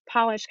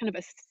polish, kind of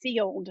a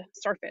sealed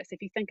surface.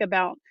 If you think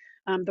about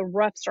the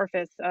rough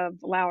surface of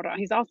Laura,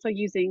 he's also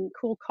using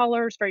cool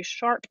colors, very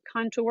sharp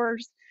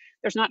contours.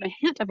 There's not a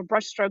hint of a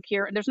brush stroke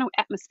here. There's no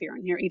atmosphere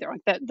in here either.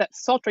 Like that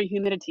sultry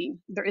humidity,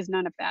 there is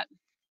none of that.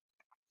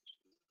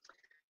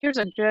 Here's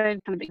a good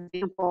kind of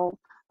example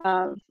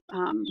of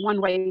one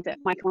way that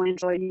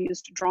Michelangelo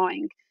used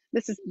drawing.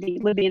 This is the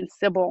Libyan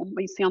Sibyl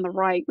you see on the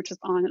right, which is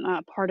on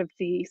part of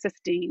the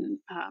Sistine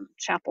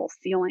chapel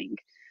ceiling.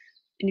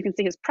 And you can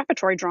see his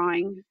preparatory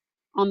drawing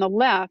on the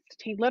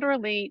left, he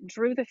literally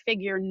drew the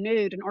figure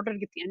nude in order to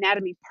get the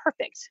anatomy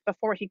perfect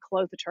before he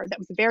clothed her. That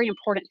was very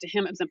important to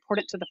him. It was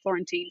important to the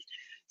Florentines.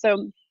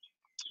 So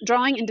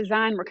drawing and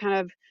design were kind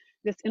of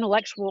this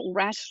intellectual,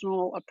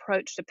 rational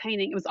approach to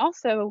painting. It was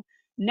also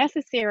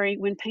necessary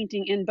when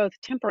painting in both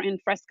tempera and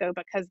fresco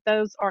because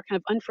those are kind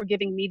of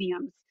unforgiving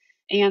mediums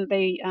and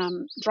they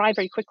dry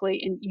very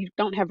quickly and you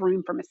don't have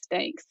room for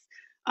mistakes.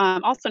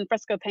 Also in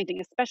fresco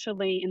painting,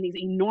 especially in these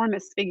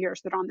enormous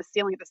figures that are on the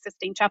ceiling of the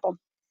Sistine Chapel,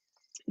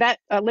 that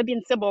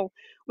Libyan Sibyl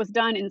was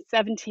done in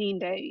 17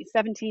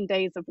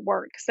 days of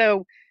work.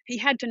 So he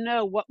had to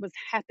know what was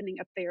happening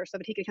up there so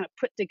that he could kind of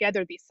put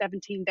together these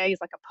 17 days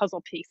like a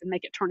puzzle piece and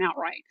make it turn out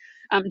right.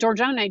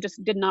 Giorgione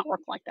just did not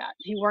work like that.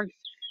 He worked,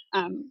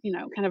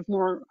 kind of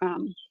more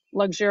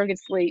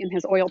luxuriously in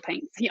his oil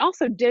paints. He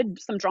also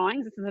did some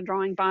drawings. This is a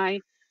drawing by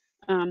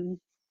um,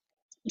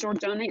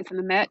 Giorgione. It's in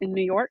the Met in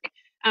New York.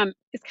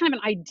 It's kind of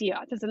an idea.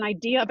 There's an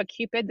idea of a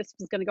Cupid. This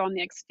was going to go on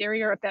the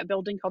exterior of that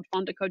building called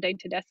Fondaco dei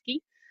Tedeschi,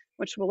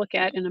 which we'll look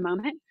at in a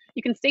moment.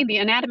 You can see the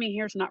anatomy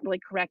here is not really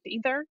correct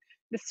either.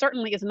 This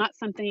certainly is not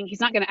something, he's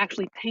not going to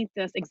actually paint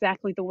this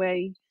exactly the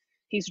way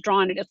he's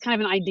drawn it. It's kind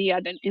of an idea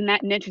that in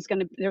that niche, there's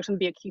going to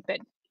be a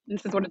Cupid. And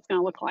this is what it's going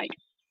to look like.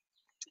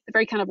 It's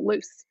very kind of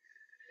loose.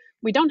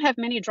 We don't have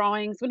many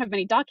drawings. We don't have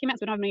many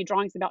documents. We don't have many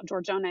drawings about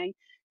Giorgione.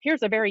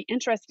 Here's a very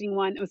interesting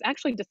one. It was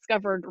actually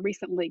discovered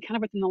recently, kind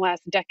of within the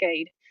last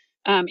decade.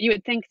 You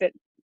would think that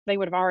they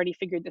would have already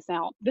figured this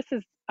out. This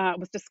is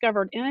was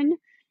discovered in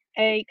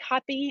a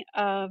copy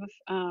of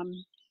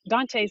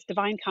Dante's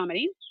Divine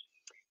Comedy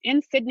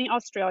in Sydney,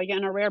 Australia,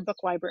 in a rare book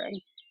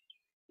library.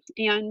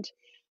 And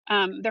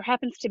there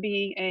happens to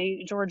be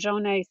a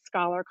Giorgione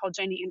scholar called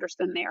Janie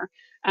Anderson there,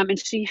 and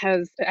she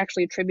has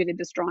actually attributed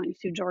this drawing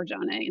to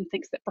Giorgione and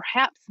thinks that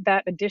perhaps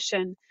that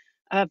edition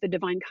of the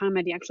Divine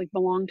Comedy actually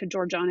belonged to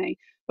Giorgione.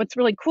 What's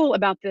really cool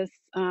about this,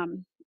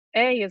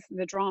 is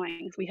the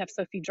drawings. We have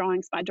so few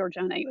drawings by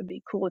Giorgione. It would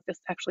be cool if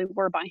this actually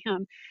were by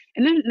him.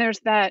 And then there's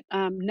that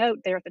note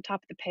there at the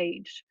top of the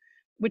page,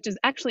 which is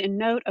actually a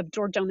note of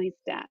Giorgione's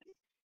death.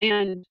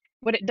 And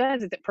what it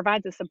does is it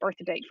provides us a birth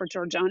date for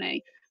Giorgione.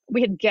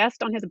 We had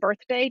guessed on his birth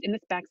date, and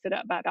this backs it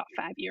up by about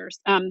 5 years.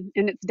 And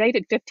it's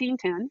dated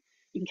 1510.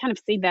 You can kind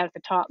of see that at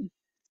the top. It's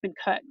been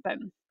cut, but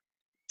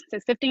it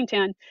says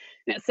 1510.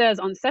 And it says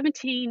on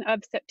 17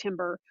 of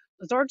September,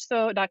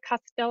 Zorzo da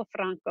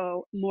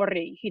Castelfranco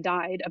morì. He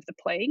died of the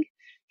plague.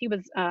 He was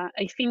a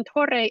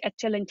fintore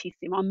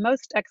eccellentissimo, a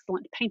most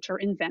excellent painter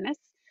in Venice.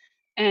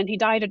 And he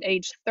died at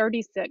age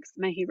 36.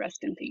 May he rest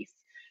in peace.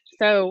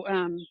 So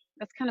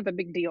that's kind of a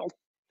big deal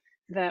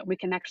that we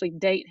can actually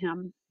date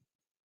him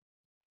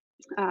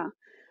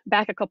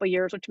back a couple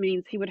years, which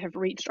means he would have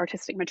reached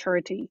artistic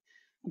maturity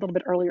a little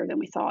bit earlier than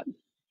we thought.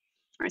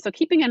 All right, so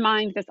keeping in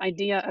mind this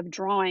idea of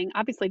drawing,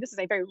 obviously this is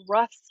a very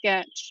rough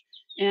sketch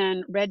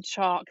in red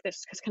chalk.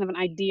 This is kind of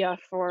an idea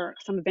for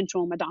some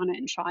eventual Madonna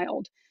and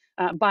Child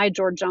by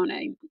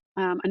Giorgione.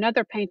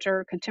 Another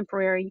painter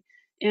contemporary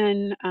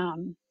in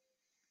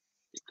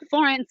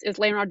Florence is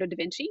Leonardo da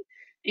Vinci.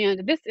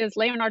 And this is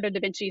Leonardo da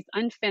Vinci's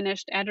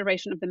unfinished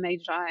Adoration of the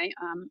Magi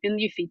in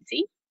the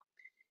Uffizi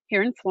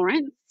here in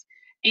Florence.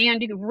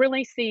 And you can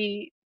really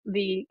see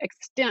the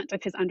extent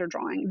of his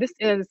underdrawing. This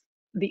is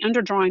the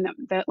underdrawing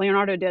that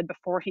Leonardo did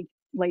before he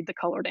laid the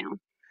color down.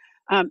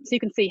 So you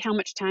can see how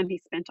much time he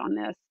spent on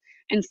this.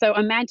 And so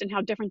imagine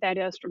how different that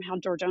is from how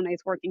Giorgione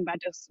is working by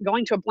just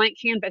going to a blank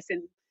canvas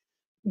and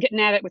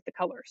getting at it with the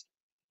colors.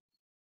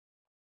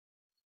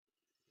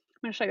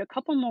 I'm going to show you a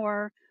couple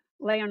more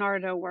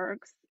Leonardo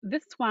works.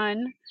 This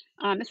one,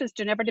 this is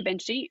Ginevra da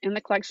Vinci in the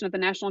collection of the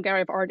National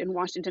Gallery of Art in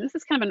Washington. This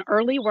is kind of an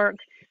early work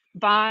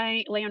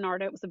by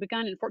Leonardo. It was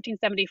begun in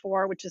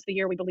 1474, which is the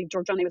year we believe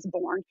Giorgione was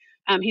born.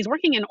 He's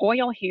working in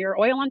oil here,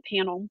 oil on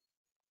panel,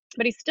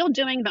 but he's still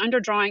doing the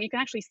underdrawing. You can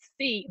actually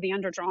see the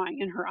underdrawing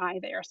in her eye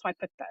there. So I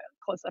put the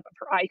close up of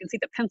her eye. You can see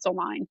the pencil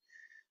line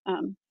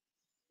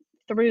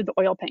through the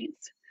oil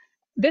paints.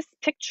 This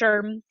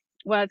picture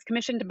was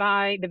commissioned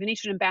by the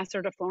Venetian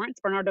ambassador to Florence,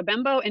 Bernardo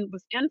Bembo, and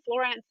was in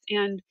Florence.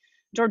 And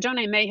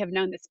Giorgione may have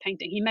known this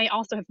painting. He may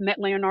also have met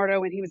Leonardo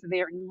when he was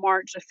there in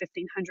March of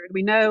 1500.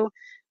 We know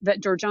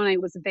that Giorgione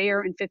was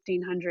there in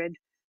 1500.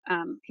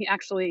 He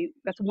actually,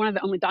 that's one of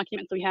the only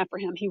documents we have for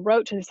him. He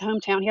wrote to his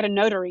hometown. He had a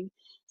notary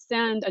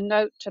send a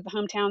note to the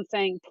hometown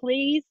saying,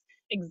 please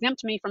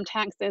exempt me from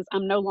taxes.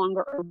 I'm no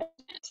longer a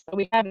resident. So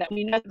we have that.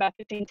 We know that by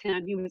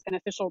 1510, he was an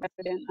official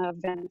resident of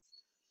Venice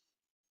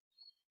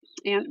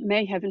and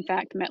may have in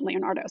fact met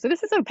Leonardo. So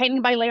this is a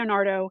painting by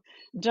Leonardo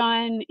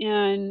done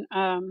in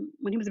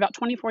when he was about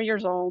 24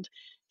 years old.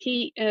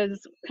 He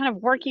is kind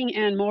of working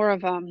in more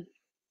of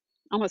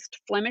almost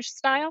Flemish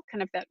style,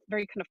 kind of that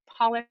very kind of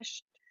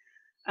polished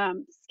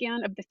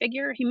skin of the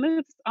figure. He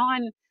moves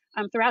on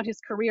throughout his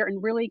career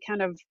and really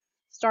kind of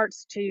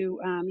starts to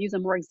use a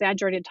more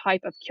exaggerated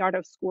type of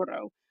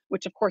chiaroscuro,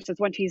 which of course is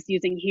what he's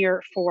using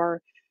here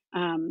for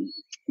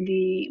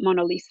the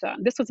Mona Lisa.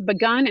 This was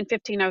begun in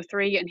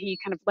 1503 and he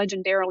kind of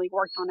legendarily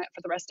worked on it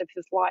for the rest of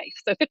his life.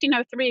 So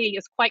 1503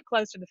 is quite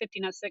close to the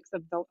 1506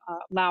 of the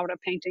Laura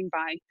painting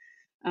by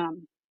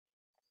um,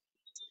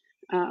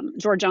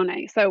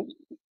 Giorgione. So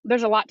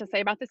there's a lot to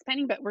say about this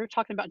painting, but we're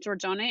talking about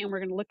Giorgione, and we're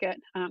going to look at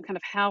kind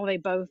of how they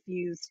both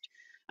used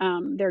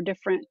their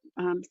different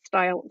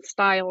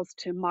styles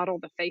to model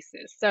the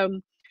faces. So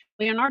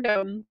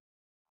Leonardo,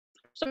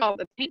 first of all,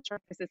 the paint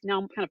surface is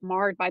now kind of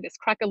marred by this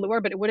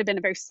craquelure, but it would have been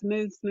a very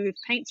smooth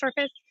paint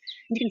surface.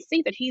 And you can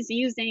see that he's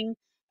using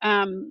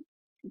um,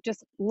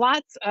 just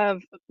lots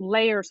of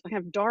layers, kind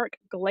of dark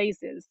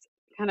glazes,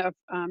 kind of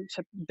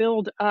to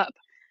build up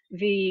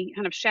the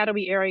kind of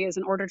shadowy areas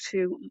in order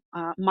to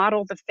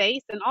model the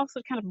face and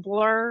also kind of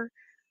blur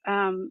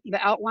the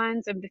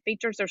outlines of the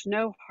features.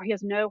 He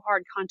has no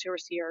hard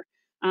contours here,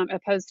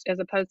 as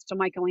opposed to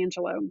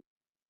Michelangelo.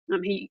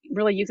 He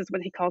really uses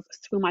what he calls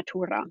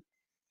sfumatura.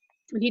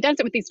 And he does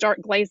it with these dark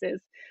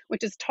glazes,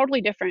 which is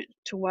totally different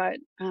to what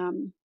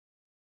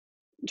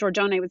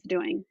Giorgione was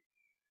doing.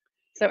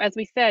 So as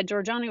we said,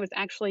 Giorgione was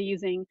actually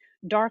using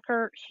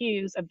darker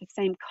hues of the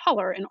same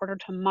color in order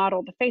to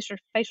model the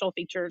facial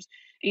features,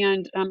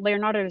 and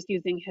Leonardo is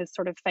using his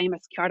sort of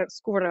famous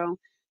chiaroscuro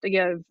to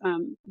give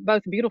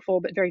both beautiful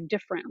but very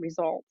different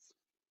results.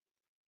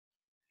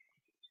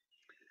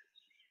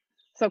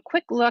 So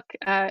quick look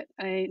at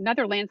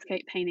another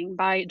landscape painting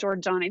by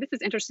Giorgione. This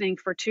is interesting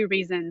for two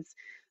reasons.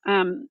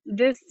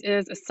 This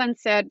is a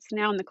sunset. It's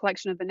now in the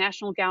collection of the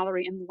National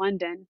Gallery in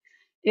London.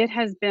 It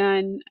has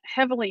been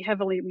heavily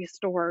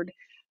restored.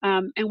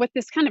 And what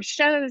this kind of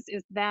shows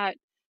is that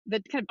the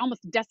kind of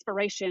almost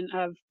desperation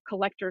of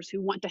collectors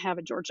who want to have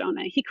a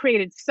Giorgione. He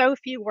created so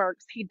few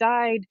works. He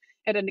died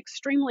at an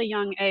extremely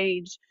young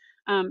age.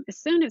 As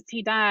soon as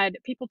he died,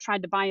 people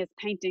tried to buy his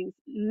paintings.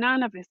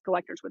 None of his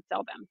collectors would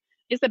sell them.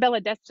 Isabella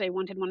d'Este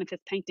wanted one of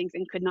his paintings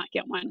and could not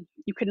get one.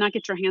 You could not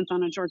get your hands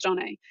on a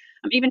Giorgione.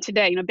 Even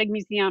today, big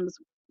museums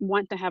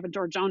want to have a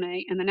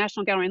Giorgione, and the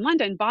National Gallery in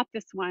London bought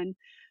this one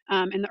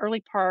in the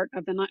early part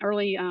of the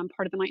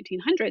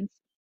 1900s.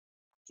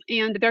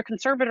 And their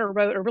conservator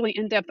wrote a really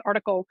in-depth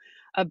article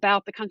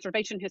about the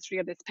conservation history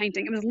of this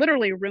painting. It was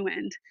literally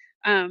ruined,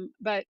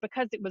 but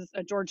because it was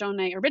a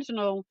Giorgione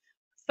original,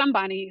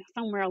 somebody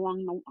somewhere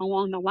along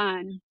the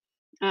line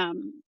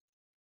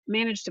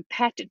managed to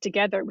patch it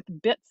together with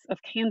bits of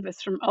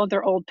canvas from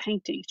other old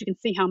paintings. You can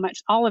see how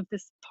much all of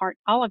this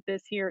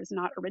here is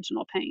not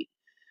original paint.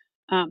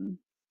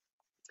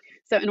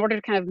 So in order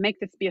to kind of make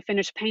this be a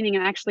finished painting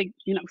and actually,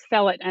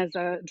 sell it as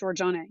a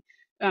Giorgione,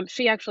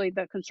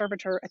 the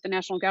conservator at the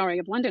National Gallery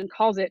of London,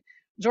 calls it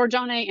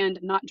Giorgione and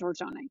not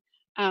Giorgione.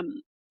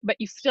 But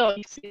you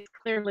see it's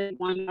clearly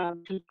one of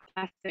the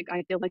classic,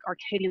 idyllic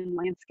Arcadian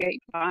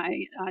landscape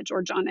by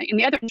Giorgione. And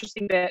the other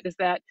interesting bit is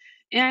that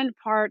in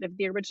part of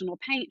the original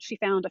paint, she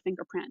found a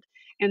fingerprint.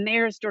 And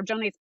there's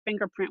Giorgione's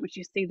fingerprint, which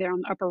you see there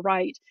on the upper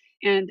right.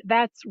 And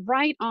that's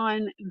right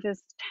on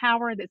this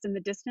tower that's in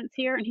the distance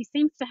here. And he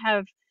seems to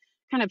have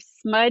kind of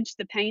smudged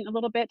the paint a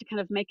little bit to kind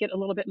of make it a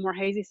little bit more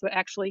hazy, so it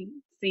actually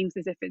seems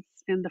as if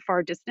it's in the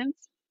far distance.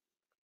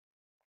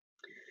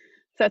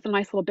 So it's a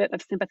nice little bit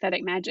of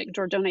sympathetic magic.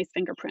 Giorgione's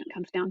fingerprint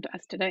comes down to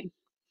us today.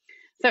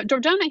 So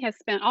Giorgione has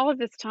spent all of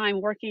this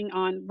time working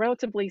on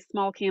relatively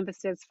small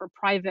canvases for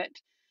private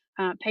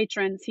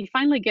patrons. He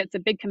finally gets a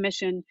big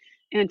commission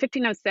in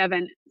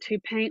 1507 to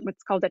paint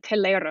what's called a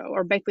telero,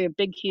 or basically a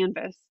big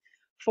canvas,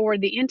 for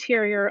the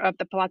interior of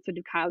the Palazzo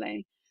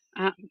Ducale.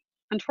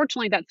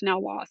 Unfortunately, that's now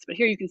lost, but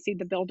here you can see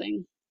the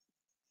building.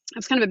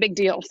 It's kind of a big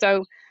deal.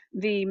 So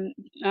the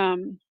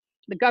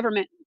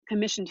government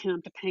commissioned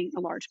him to paint a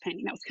large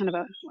painting. That was kind of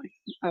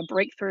a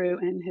breakthrough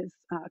in his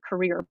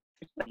career.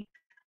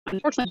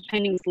 Unfortunately, the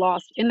painting was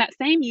lost. In that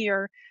same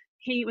year,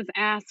 he was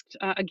asked,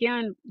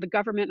 again, the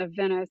government of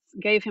Venice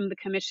gave him the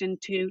commission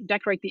to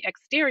decorate the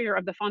exterior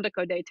of the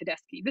Fondaco dei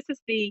Tedeschi. This is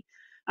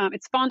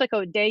it's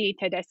Fondaco dei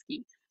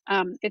Tedeschi.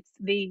 It's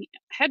the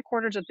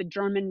headquarters of the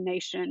German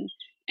nation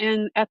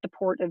at the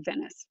port of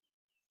Venice.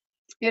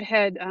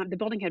 The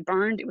building had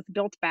burned. It was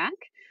built back,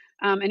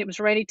 and it was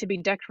ready to be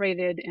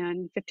decorated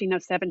in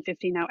 1507,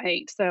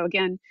 1508. So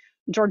again,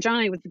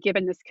 Giorgione was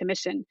given this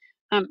commission.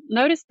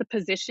 Notice the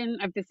position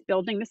of this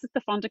building. This is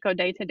the Fondaco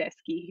dei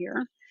Tedeschi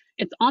here.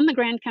 It's on the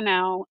Grand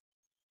Canal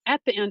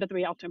at the end of the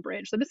Rialto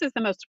Bridge. So this is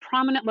the most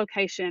prominent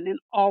location in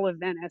all of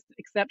Venice,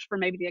 except for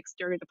maybe the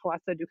exterior of the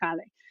Palazzo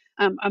Ducale.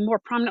 A more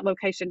prominent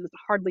location is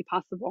hardly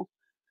possible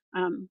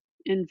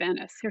in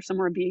Venice. Here's some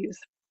more views.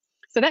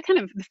 So that kind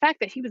of, the fact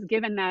that he was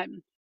given that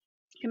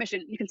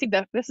commission, you can see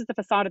this is the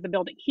facade of the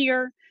building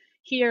here,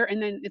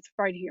 and then it's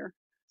right here.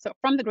 So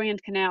from the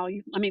Grand Canal,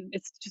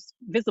 it's just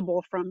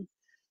visible from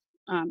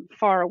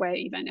far away,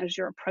 even as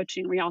you're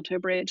approaching Rialto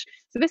Bridge.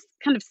 So this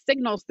kind of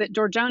signals that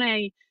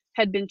Giorgione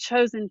had been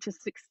chosen to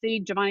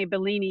succeed Giovanni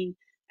Bellini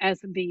as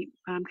the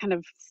kind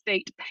of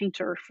state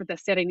painter for the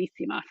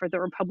Serenissima, for the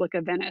Republic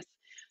of Venice.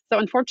 So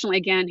unfortunately,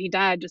 again, he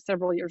died just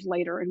several years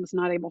later and was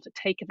not able to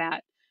take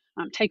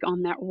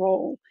on that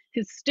role.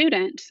 His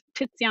student,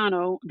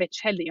 Tiziano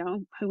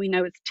Vecellio, who we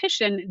know as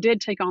Titian, did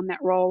take on that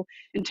role,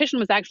 and Titian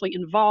was actually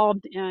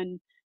involved in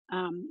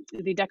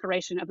the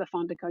decoration of the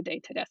Fondaco dei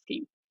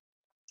Tedeschi.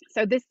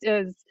 So this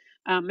is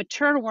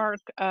Mature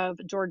work of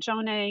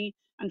Giorgione,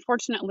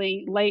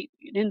 unfortunately, late,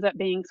 it ends up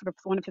being sort of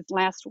one of his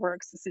last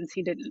works since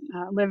he didn't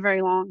live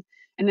very long,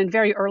 and then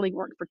very early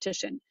work for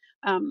Titian.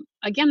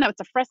 Again, though,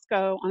 it's a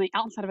fresco on the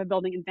outside of a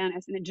building in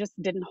Venice, and it just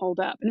didn't hold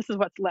up. And this is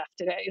what's left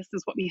today. This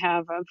is what we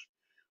have of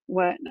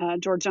what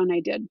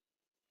Giorgione did.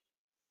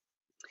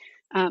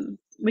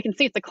 We can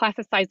see it's a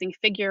classicizing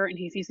figure, and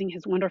he's using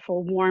his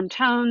wonderful warm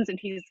tones, and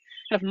he's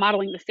kind of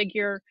modeling the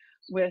figure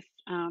with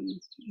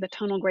the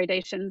tonal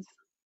gradations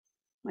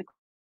like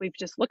we've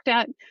just looked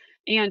at.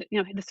 And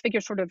this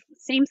figure sort of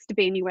seems to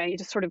be, anyway,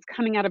 just sort of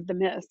coming out of the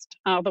mist,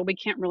 although we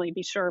can't really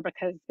be sure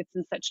because it's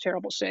in such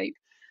terrible shape.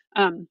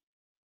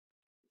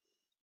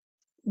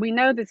 We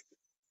know this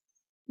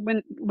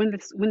when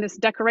this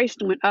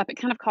decoration went up, it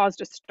kind of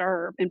caused a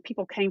stir, and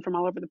people came from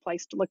all over the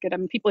place to look at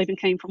them. People even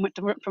went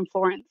from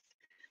Florence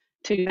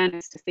to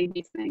Venice to see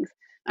these things.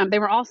 They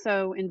were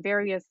also in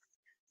various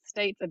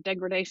states of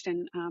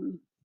degradation,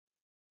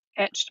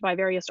 etched by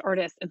various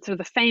artists, and so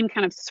the fame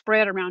kind of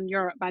spread around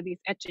Europe by these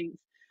etchings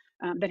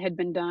that had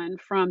been done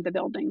from the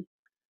building.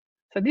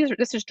 So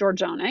this is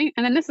Giorgione,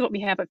 and then this is what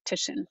we have of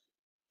Titian.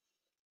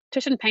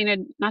 Titian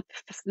painted not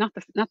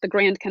the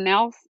Grand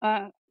Canal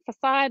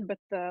facade, but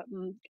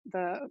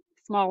the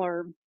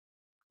smaller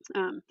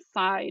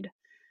side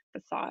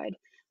facade.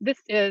 This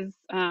is,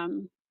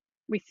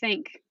 we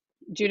think,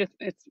 Judith.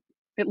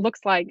 It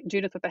looks like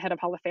Judith with the head of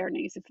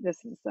Holofernes.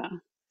 This is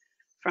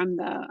from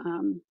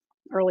the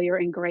earlier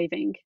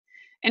engraving,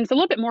 and it's a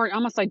little bit more,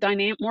 almost like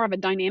more of a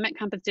dynamic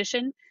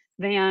composition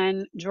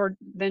than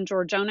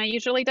Giorgione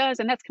usually does,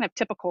 and that's kind of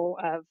typical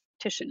of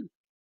Titian.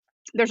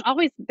 There's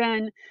always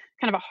been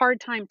kind of a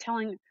hard time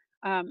telling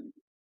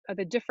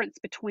the difference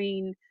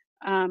between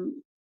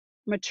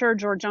mature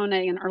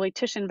Giorgione and early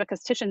Titian,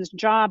 because Titian's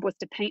job was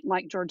to paint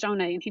like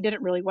Giorgione, and he did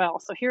it really well.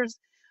 So here's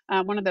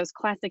one of those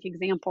classic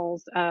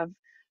examples of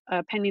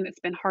painting that's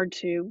been hard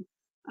to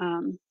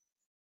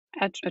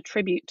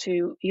attribute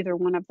to either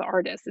one of the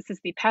artists. This is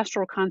the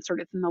Pastoral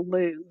Concert. It's in the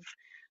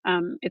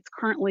Louvre. It's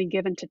currently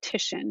given to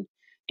Titian,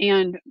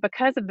 and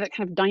because of the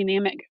kind of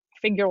dynamic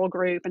figural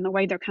group and the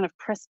way they're kind of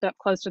pressed up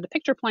close to the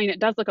picture plane, it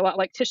does look a lot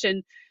like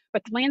Titian,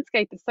 but the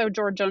landscape is so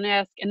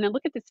Giorgionesque. And then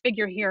look at this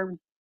figure here.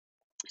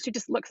 She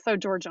just looks so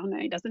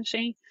Giorgione, doesn't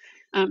she?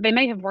 They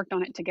may have worked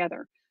on it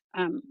together.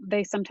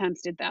 They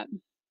sometimes did that.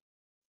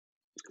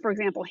 For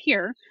example,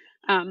 here,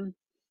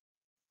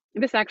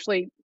 this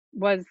actually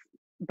was,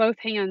 both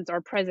hands are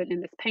present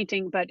in this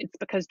painting, but it's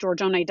because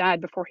Giorgione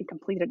died before he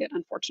completed it,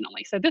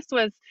 unfortunately. So this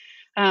was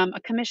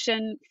a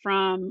commission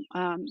from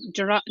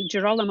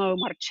Girolamo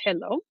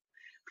Marcello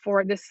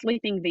for this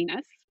Sleeping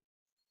Venus.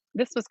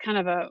 This was kind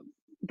of a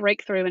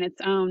breakthrough in its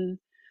own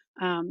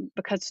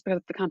because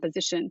of the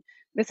composition.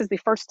 This is the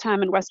first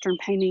time in Western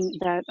painting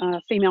that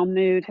female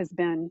nude has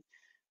been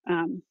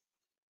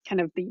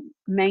kind of the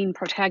main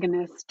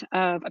protagonist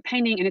of a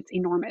painting, and it's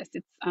enormous.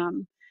 It's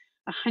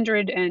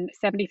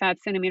 175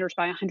 centimeters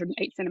by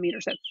 108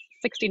 centimeters. That's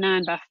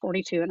 69 by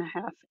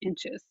 42.5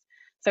 inches.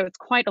 So it's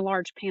quite a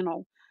large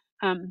panel.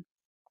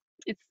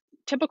 It's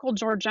typical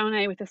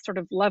Giorgione with this sort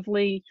of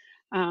lovely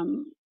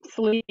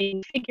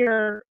sleeping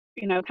figure,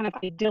 kind of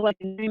idyllic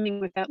and dreaming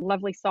with that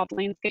lovely soft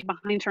landscape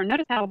behind her.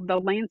 Notice how the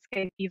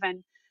landscape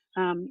even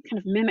kind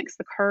of mimics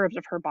the curves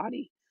of her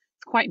body.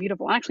 It's quite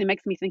beautiful. It actually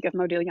makes me think of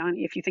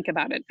Modigliani if you think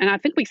about it. And I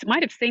think we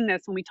might have seen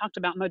this when we talked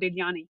about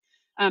Modigliani.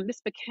 This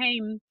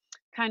became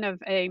kind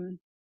of a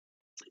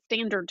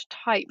standard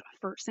type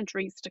for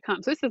centuries to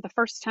come. So this is the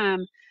first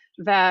time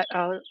that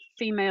a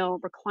female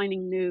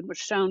reclining nude was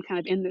shown kind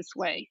of in this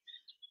way.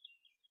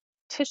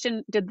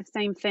 Titian did the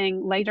same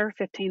thing later,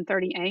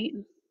 1538.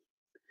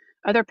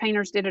 Other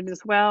painters did it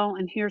as well,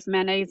 and here's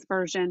Manet's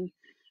version,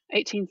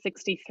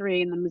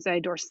 1863 in the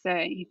Musée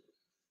d'Orsay.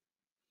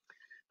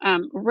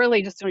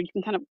 Really, just so you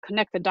can kind of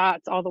connect the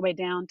dots all the way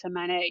down to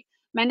Manet.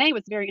 Manet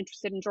was very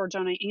interested in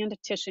Giorgione and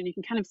Titian. You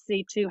can kind of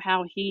see too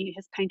how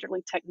his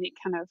painterly technique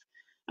kind of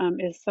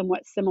is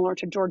somewhat similar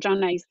to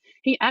Giorgione's.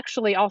 He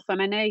actually also,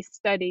 Manet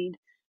studied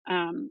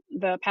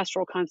the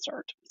Pastoral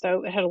Concert,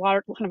 so it had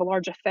kind of a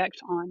large effect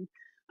on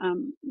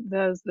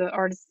the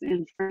artists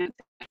in France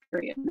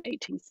period in the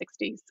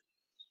 1860s.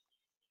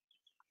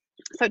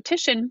 So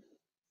Titian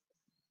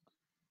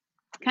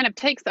kind of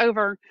takes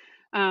over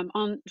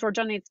on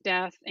Giorgione's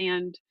death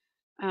and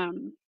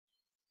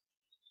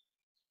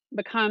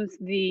becomes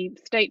the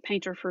state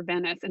painter for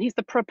Venice. And he's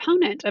the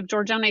proponent of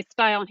Giorgione's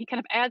style, and he kind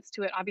of adds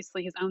to it,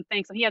 obviously, his own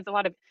thing. So he adds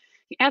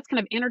kind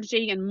of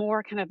energy and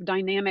more kind of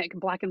dynamic,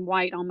 black and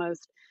white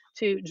almost,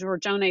 to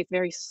Giorgione's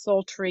very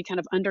sultry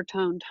kind of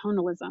undertone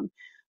tonalism.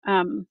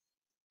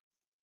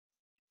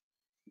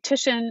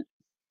 Titian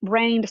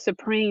reigned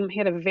supreme. He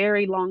had a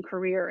very long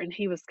career, and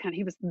he was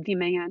the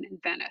man in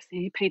Venice.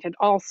 And he painted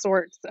all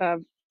sorts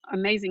of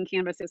amazing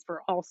canvases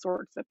for all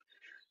sorts of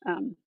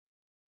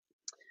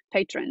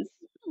patrons.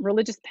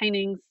 Religious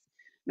paintings,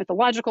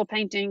 mythological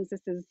paintings.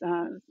 This is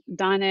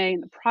Dane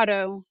in the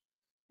Prado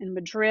in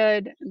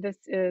Madrid. This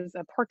is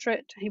a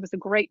portrait. He was a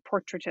great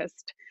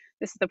portraitist.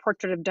 This is the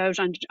portrait of Doge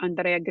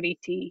Andrea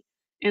Gritti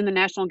in the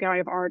National Gallery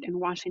of Art in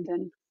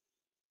Washington.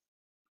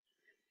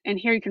 And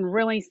here you can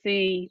really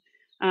see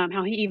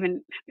how he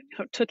even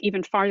took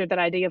even farther that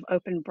idea of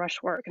open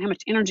brushwork and how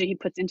much energy he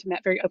puts into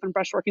that very open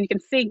brushwork. And you can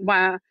see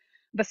why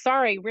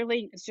Vasari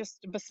really is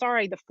just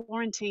Vasari, the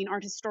Florentine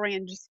art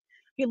historian. Just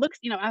he looks,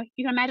 you can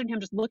imagine him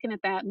just looking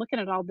at that, looking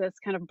at all this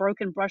kind of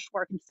broken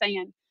brushwork and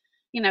saying,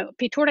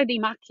 pittura di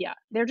macchia.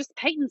 They're just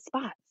painting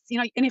spots,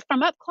 and if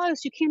from up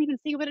close you can't even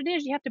see what it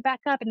is, you have to back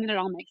up, and then it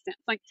all makes sense.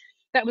 Like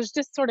that was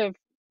just sort of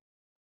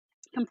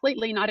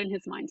completely not in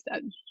his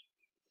mindset.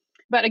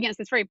 But again, it's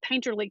this very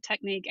painterly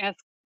technique as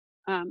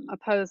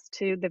opposed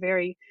to the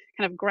very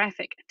kind of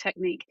graphic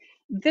technique.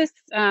 This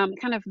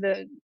kind of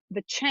the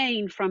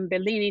chain from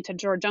Bellini to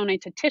Giorgione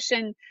to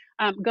Titian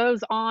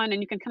goes on,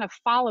 and you can kind of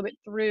follow it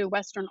through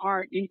Western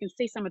art, and you can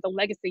see some of the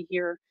legacy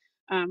here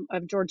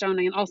of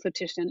Giorgione and also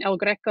Titian, El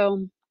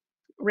Greco,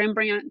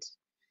 Rembrandt,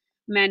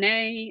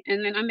 Manet,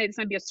 and then this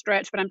might be a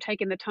stretch, but I'm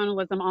taking the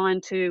tonalism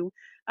on to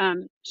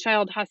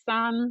Child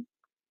Hassan,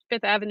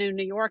 Fifth Avenue,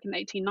 New York in the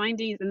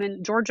 1890s, and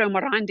then Giorgio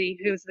Morandi,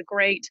 who's the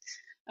great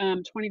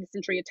 20th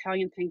century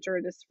Italian painter.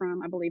 This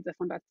from, I believe, the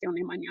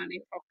Fondazione Magnani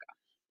Rocca,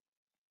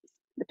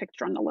 the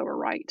picture on the lower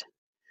right.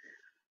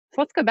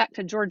 So let's go back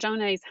to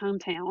Giorgione's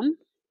hometown.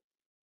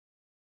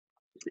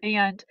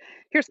 And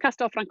here's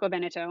Castelfranco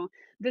Veneto.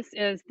 This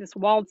is this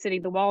walled city.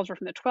 The walls were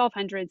from the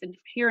 1200s, and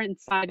here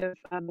inside of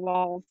the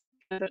walls,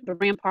 the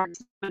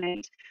ramparts.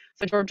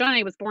 So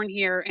Giorgione was born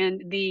here,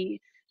 and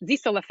the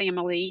Zisola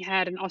family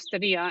had an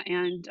osteria,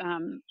 and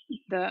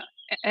the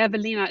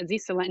Evelina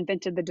Zisola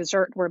invented the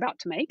dessert we're about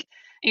to make.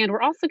 And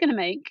we're also going to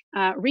make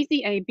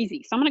risi e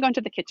bisi. So I'm going to go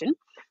into the kitchen.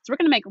 So we're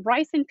going to make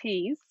rice and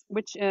peas,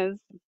 which is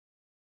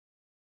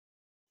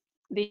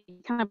the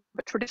kind of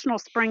traditional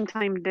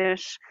springtime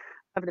dish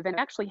of the Venezuela.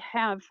 They actually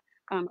have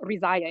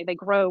risi. They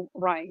grow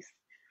rice,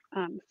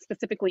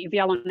 specifically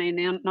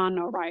vialone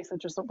nano rice,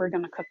 which is what we're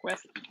going to cook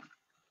with.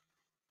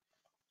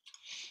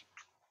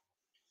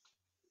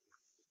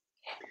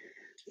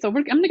 So I'm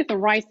going to get the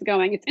rice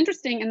going. It's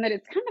interesting in that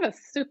it's kind of a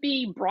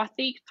soupy,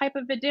 brothy type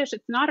of a dish.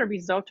 It's not a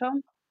risotto,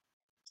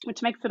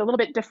 which makes it a little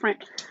bit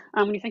different.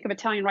 When you think of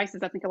Italian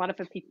rices, I think a lot of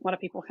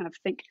people kind of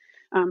think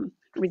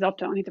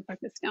risotto. I need to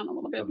break this down a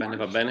little bit more.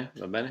 Va bene,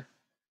 va bene.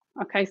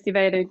 Ok, si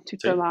vede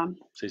tutto là.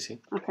 Sì, sì.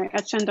 Ok,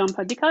 accendo un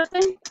po' di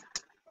cose.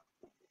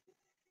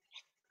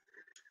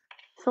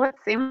 So let's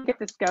see, I'm gonna get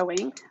this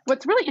going.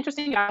 What's really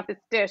interesting about this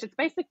dish, it's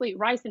basically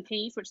rice and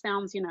peas, which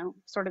sounds,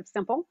 sort of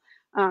simple.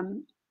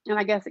 And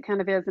I guess it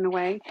kind of is in a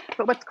way.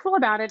 But what's cool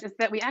about it is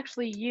that we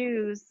actually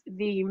use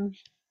the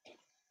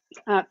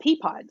pea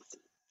pods,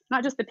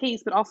 not just the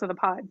peas, but also the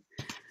pods.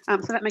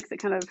 So that makes it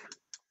kind of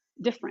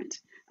different.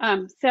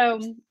 So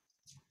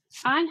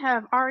I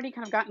have already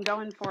kind of gotten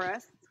going for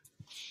us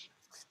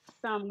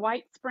some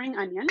white spring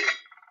onion.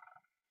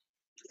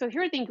 So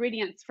here are the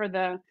ingredients for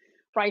the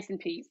rice and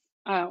peas.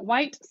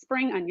 White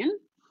spring onion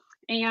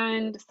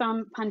and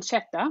some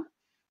pancetta,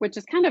 which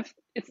is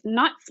it's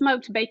not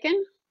smoked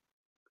bacon.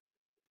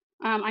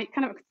 I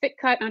kind of thick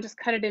cut, and I just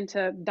cut it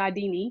into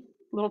dadini,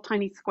 little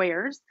tiny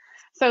squares.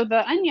 So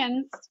the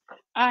onions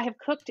I have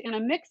cooked in a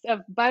mix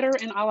of butter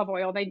and olive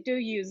oil. They do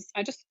use,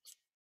 I just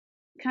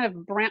kind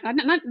of brown,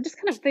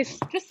 they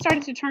just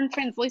started to turn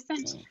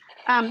translucent.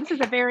 This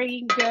is a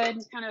very good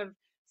kind of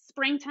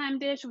springtime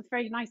dish with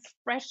very nice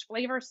fresh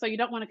flavor. So you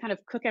don't want to kind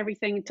of cook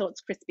everything until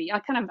it's crispy.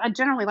 I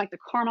generally like to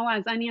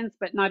caramelize onions,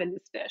 but not in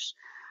this dish.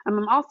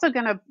 I'm also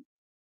going to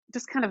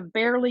just kind of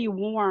barely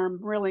warm,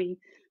 really,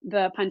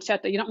 the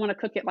pancetta. You don't want to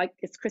cook it like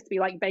it's crispy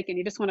like bacon.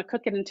 You just want to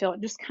cook it until it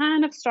just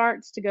kind of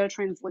starts to go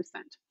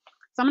translucent.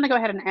 So I'm going to go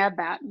ahead and add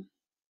that. And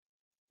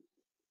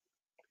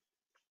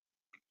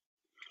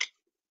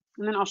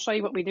then I'll show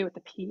you what we do with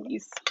the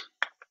peas.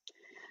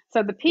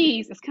 So the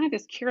peas is kind of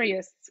this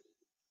curious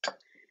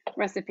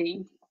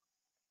recipe.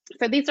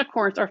 So these, of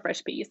course, are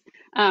fresh peas.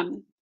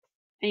 When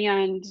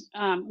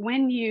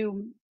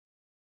you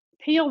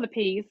peel the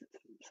peas,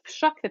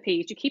 shuck the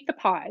peas, you keep the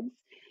pods,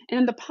 and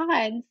then the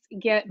pods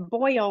get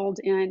boiled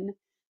in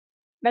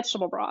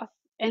vegetable broth,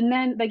 and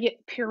then they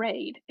get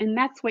pureed, and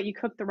that's what you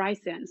cook the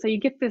rice in. So you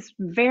get this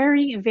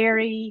very,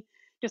 very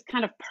just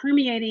kind of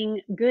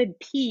permeating good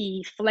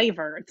pea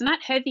flavor. It's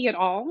not heavy at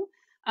all,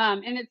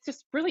 and it's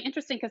just really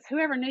interesting because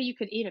whoever knew you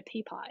could eat a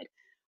pea pod.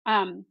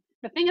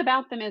 The thing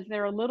about them is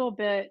they're a little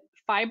bit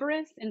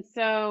fibrous, and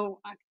so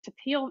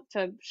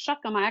to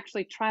shuck them, I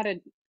actually try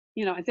to,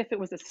 as if it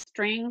was a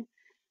string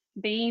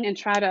bean, and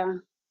try to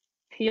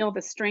peel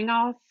the string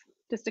off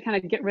just to kind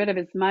of get rid of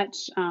as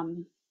much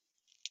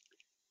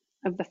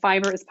of the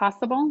fiber as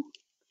possible.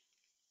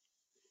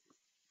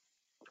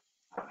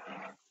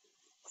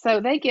 So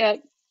they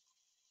get,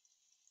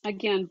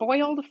 again,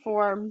 boiled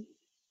for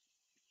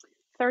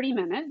 30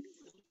 minutes,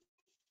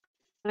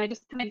 and they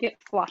just kind of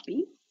get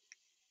floppy.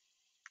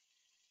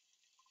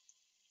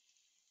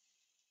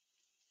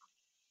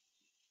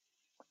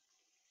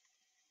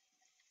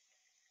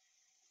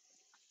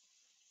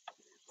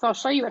 So I'll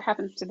show you what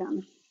happens to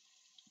them.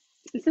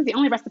 This is the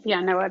only recipe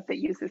I know of that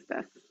uses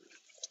this.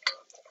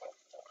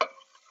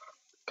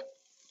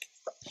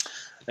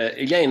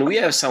 Elaine, we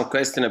have some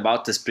question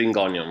about the spring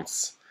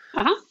onions.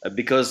 Uh-huh.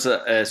 Because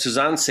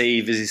Suzanne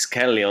say this is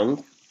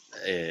scallion.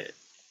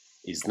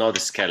 It's not a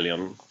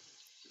scallion,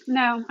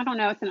 No, I don't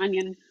know. It's an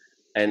onion.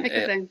 and Pick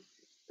a thing.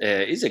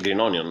 it's a green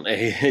onion.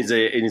 It's It's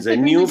a a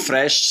green new, onion.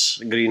 fresh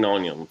green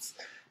onions.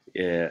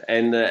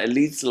 And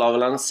Liz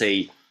Loveland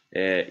say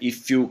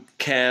if you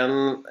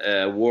can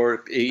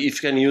if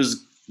you can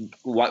use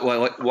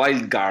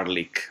wild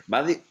garlic,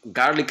 but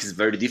garlic is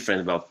very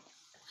different. But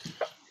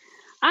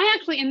I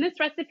actually, in this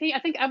recipe, I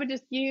think I would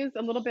just use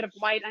a little bit of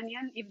white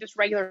onion, even just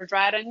regular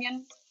dried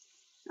onion.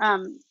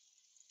 Um,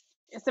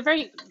 it's a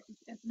very,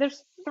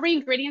 there's three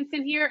ingredients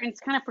in here, and it's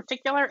kind of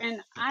particular.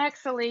 And I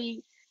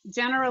actually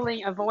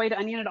generally avoid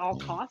onion at all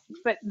costs,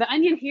 but the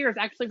onion here is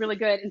actually really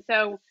good. And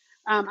so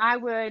I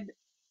would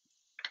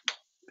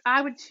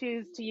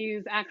choose to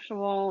use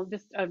actual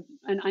just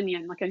an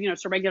onion, like a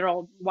just a regular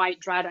old white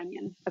dried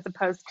onion, as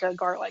opposed to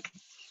garlic.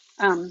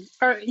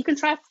 Or you can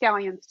try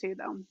scallions too,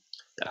 though.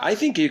 I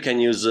think you can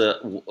use a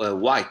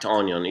white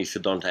onion if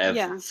you don't have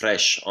Yeah.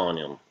 fresh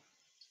onion.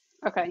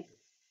 Okay.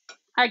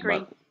 I agree.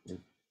 But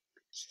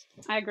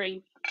I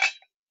agree.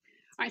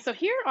 All right. So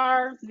here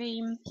are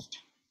the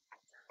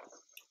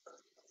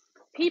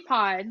pea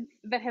pods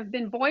that have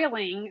been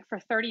boiling for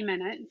 30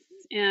 minutes.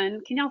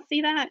 And can y'all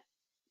see that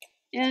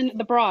in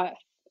the broth? I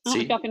don't know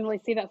if see, y'all can really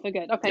see that so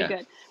good. Okay, yeah,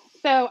 good.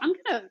 So I'm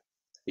gonna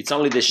it's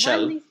only the run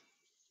shell. these.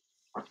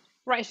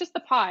 Right, it's just the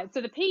pods.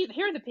 So the peas,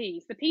 here are the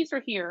peas. The peas are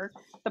here.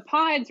 The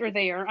pods are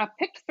there. I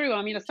picked through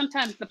them.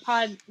 Sometimes the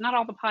pods, not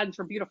all the pods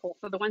are beautiful.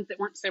 So the ones that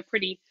weren't so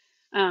pretty,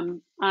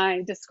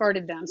 I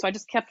discarded them. So I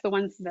just kept the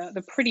ones,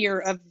 the prettier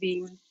of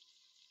the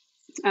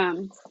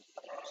um,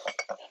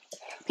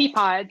 pea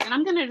pods. And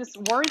I'm going to just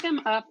whir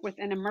them up with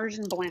an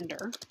immersion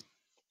blender.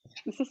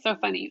 This is so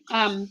funny.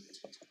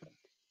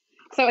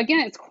 So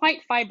again, it's quite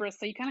fibrous.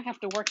 So you kind of have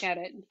to work at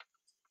it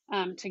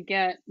to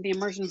get the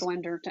immersion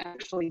blender to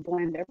actually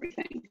blend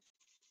everything.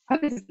 I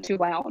hope this is too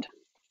loud.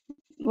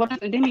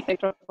 Dimmi sei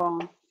troppo.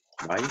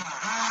 Vai.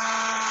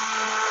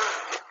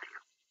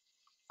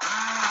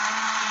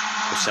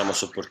 Possiamo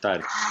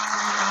sopportare.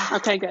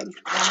 Okay, good.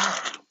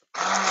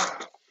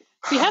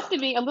 So you have to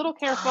be a little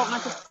careful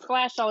not to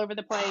splash all over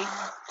the place.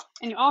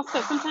 And you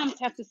also sometimes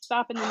have to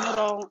stop in the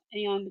middle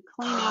and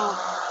clean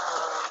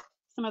out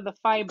some of the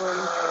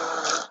fibers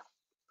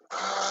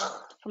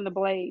from the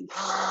blades.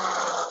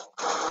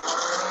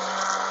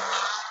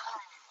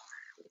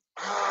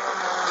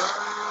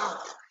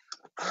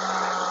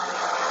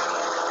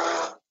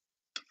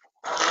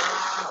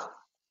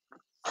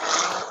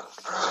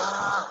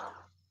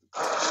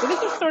 So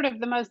this is sort of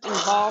the most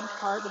involved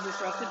part of this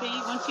recipe.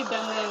 Once you've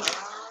done this,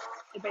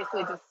 it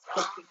basically just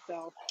cooks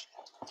itself.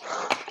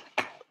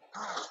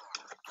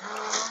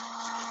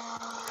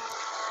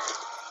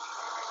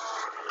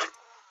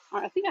 All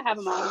right, I think I have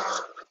them all.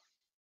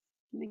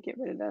 Let me get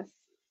rid of this.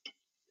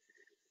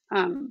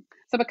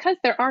 So because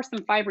there are some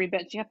fibery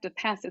bits, you have to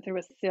pass it through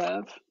a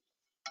sieve.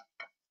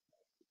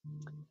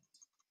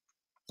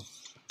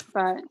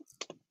 But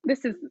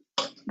this is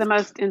the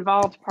most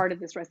involved part of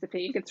this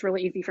recipe. It gets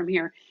really easy from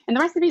here. And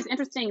the recipe is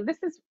interesting. This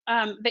is,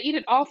 they eat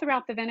it all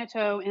throughout the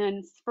Veneto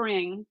in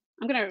spring.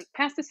 I'm going to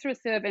pass this through a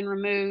sieve and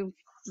remove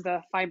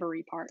the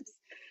fibery parts.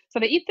 So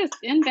they eat this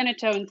in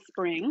Veneto in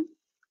spring.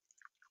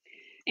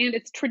 And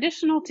it's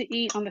traditional to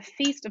eat on the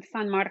feast of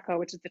San Marco,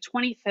 which is the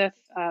 25th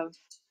of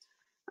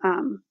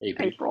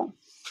April.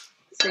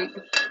 See.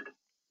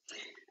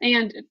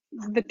 And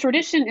the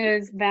tradition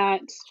is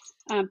that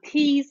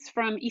peas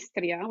from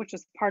Istria, which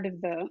is part of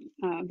the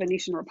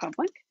Venetian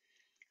Republic,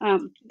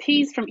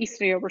 peas from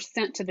Istria were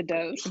sent to the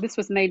Doge. So this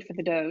was made for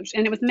the Doge.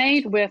 And it was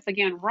made with,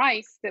 again,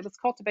 rice that was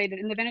cultivated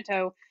in the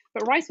Veneto,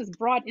 but rice was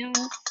brought in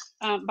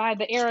by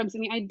the Arabs.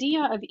 And the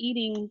idea of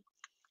eating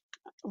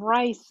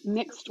rice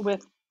mixed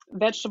with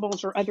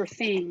vegetables or other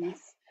things,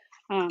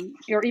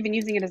 or even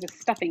using it as a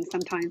stuffing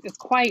sometimes, is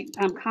quite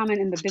common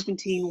in the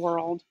Byzantine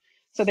world.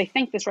 So they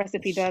think this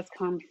recipe does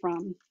come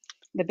from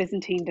the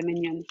Byzantine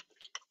dominion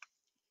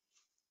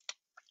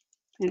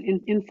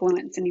and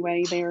influence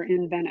anyway there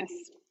in Venice.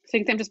 So you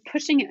can see I'm just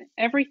pushing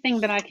everything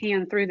that I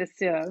can through the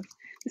sieve.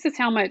 This is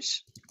how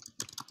much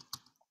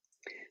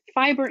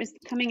fiber is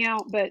coming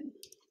out, but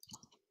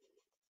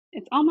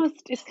it's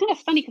kind of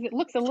funny because it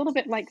looks a little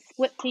bit like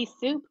split pea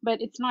soup,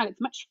 but it's not. It's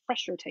much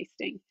fresher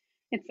tasting.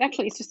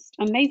 It's just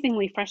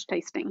amazingly fresh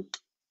tasting.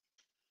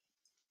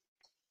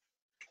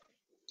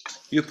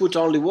 You put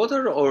only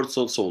water or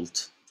also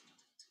salt?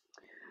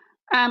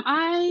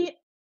 I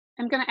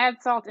am going to add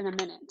salt in a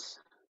minute.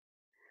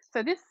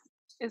 So this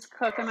is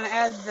cooked. I'm going to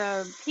add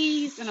the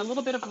peas and a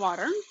little bit of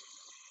water.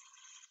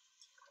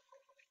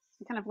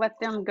 Kind of let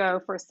them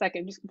go for a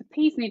second. Just the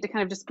peas need to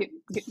kind of just get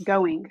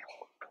going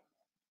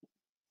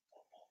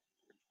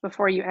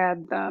before you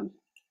add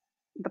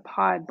the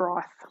pod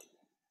broth.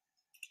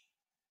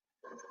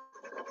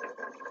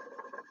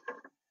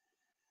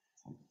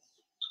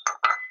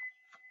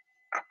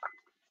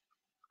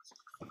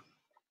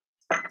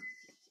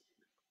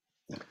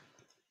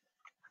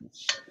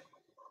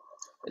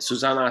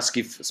 Susanna asks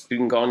if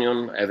spring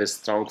onion have a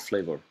strong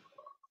flavor.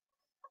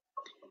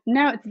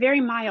 No, it's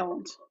very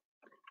mild.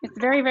 It's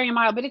very, very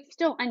mild, but it's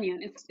still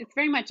onion. It's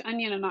very much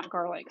onion and not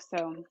garlic.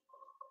 So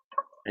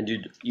And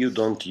you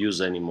don't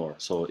use anymore,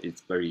 so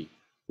it's very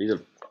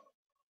little.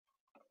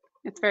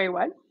 it's very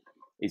what?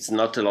 It's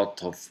not a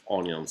lot of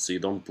onions. You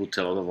don't put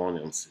a lot of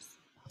onions.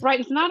 Right,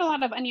 it's not a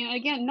lot of onion.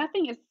 Again,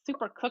 nothing is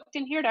super cooked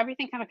in here.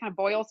 Everything kind of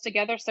boils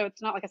together, so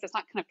it's not, like I said, it's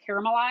not kind of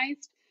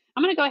caramelized.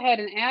 I'm going to go ahead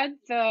and add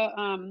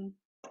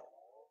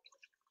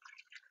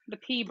the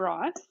pea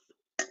broth.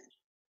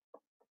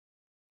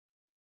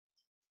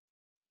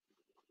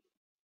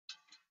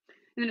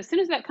 And then as soon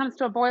as that comes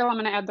to a boil, I'm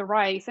going to add the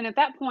rice. And at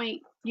that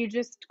point, you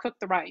just cook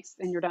the rice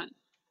and you're done.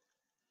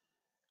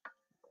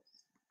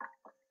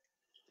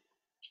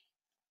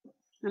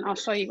 And I'll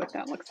show you what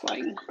that looks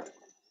like.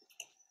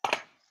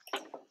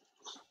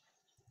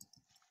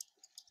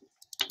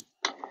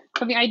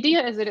 So the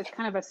idea is that it's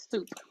kind of a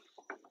soup.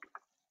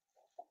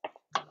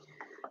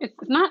 It's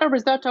not a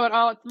risotto at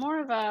all. It's more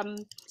of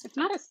it's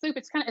not a soup.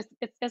 It's kind of,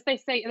 it's as they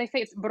say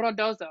it's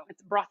brodoso.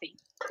 It's brothy.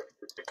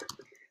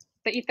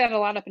 They eat that a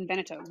lot up in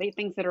Veneto. They eat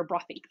things that are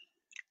brothy.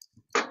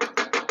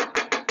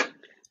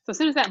 So as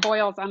soon as that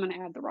boils, I'm going to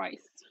add the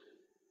rice.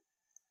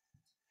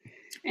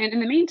 And in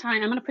the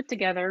meantime, I'm going to put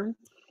together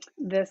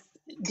this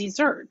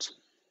dessert,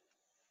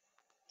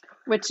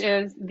 which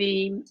is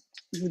the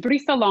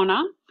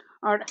sbrisolona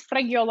or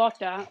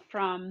fregiolotta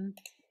from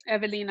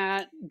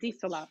Evelina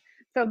d'Isola.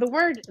 So the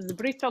word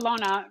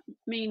sbrisolona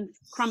means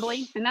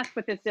crumbly, and that's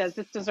what this is.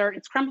 This dessert,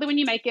 it's crumbly when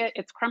you make it,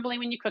 it's crumbly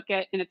when you cook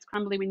it, and it's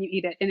crumbly when you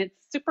eat it. And it's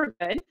super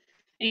good.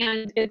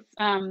 And it's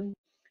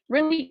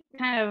really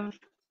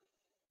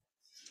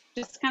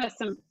just kind of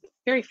some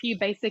very few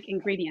basic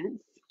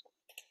ingredients.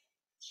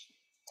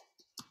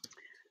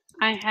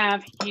 I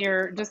have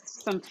here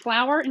just some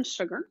flour and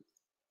sugar.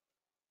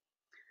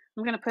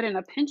 I'm going to put in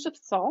a pinch of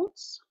salt,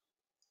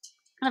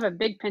 kind of a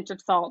big pinch of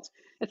salt.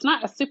 It's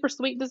not a super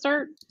sweet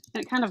dessert,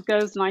 and it kind of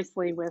goes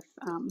nicely with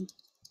kind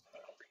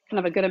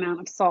of a good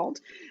amount of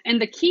salt.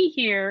 And the key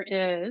here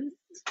is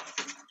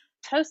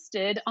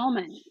toasted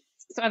almonds.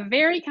 So a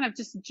very kind of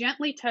just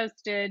gently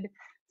toasted,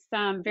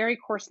 some very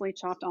coarsely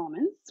chopped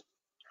almonds.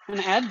 I'm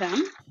going to add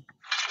them.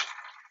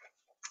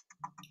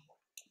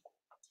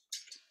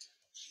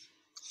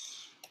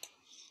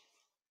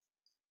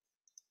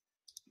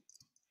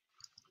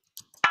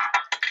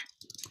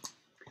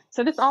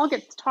 So this all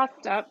gets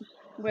tossed up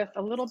with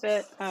a little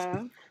bit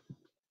of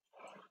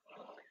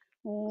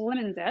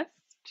lemon zest.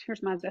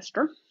 Here's my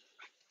zester.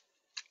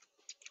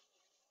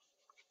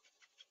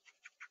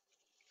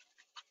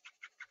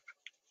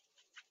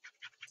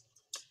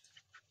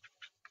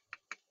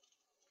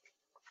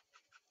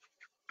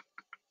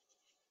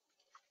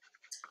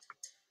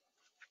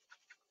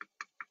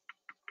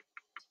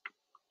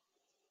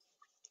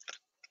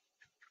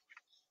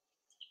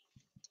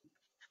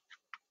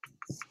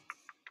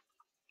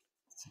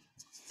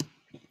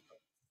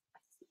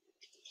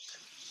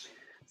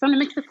 So I'm going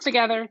to mix this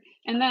together,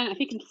 and then if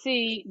you can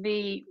see,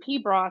 the pea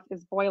broth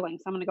is boiling.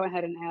 So I'm going to go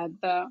ahead and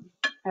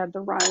add the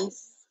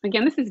rice.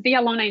 Again, this is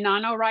Vialone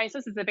Nano rice.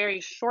 This is a very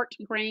short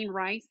grain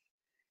rice,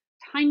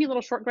 tiny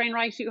little short grain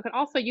rice. You could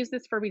also use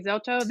this for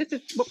risotto. This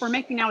is what we're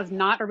making now is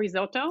not a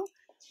risotto,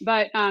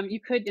 but you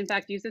could in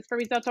fact use this for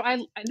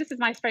risotto. This is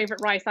my favorite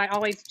rice. I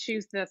always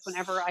choose this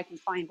whenever I can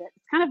find it.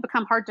 It's kind of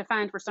become hard to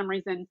find for some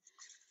reason.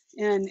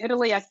 In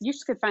Italy, I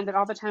used to find it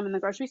all the time in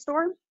the grocery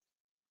store.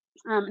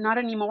 Not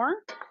anymore.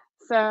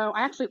 So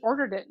I actually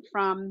ordered it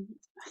from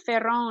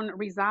Ferrone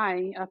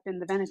Risi up in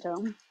the Veneto,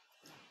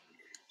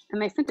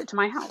 and they sent it to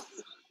my house.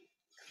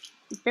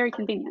 It's very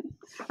convenient.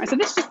 All right, so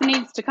this just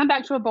needs to come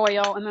back to a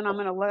boil, and then I'm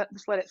going to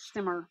just let it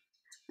simmer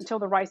until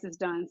the rice is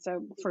done,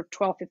 so sort of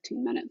 12,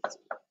 15 minutes.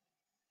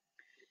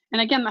 And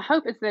again, the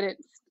hope is that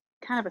it's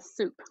kind of a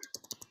soup.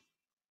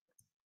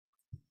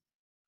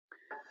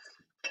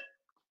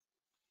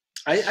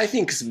 I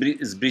think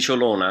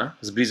sbrisolona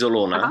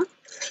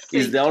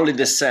is the only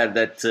dessert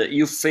that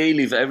you fail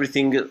if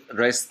everything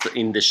rests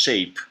in the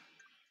shape.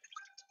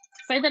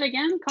 Say that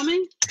again,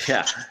 come?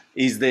 Yeah,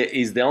 is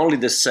the only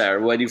dessert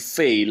where you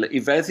fail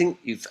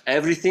if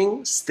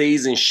everything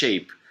stays in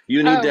shape.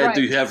 You need that right.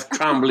 you have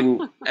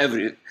crumbling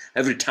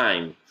every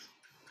time.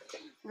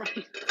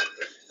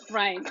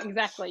 Right,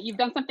 exactly. You've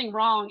done something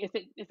wrong. If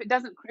it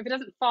doesn't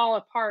fall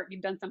apart,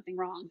 you've done something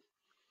wrong.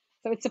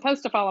 So it's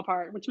supposed to fall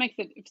apart, which makes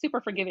it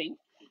super forgiving.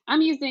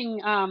 I'm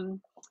using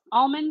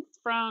almonds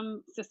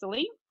from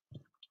Sicily.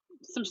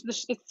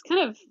 It's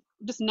kind of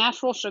just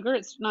natural sugar.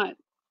 It's not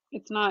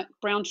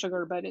brown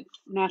sugar, but it's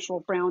natural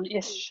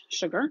brownish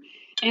sugar.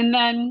 And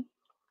then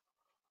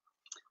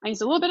I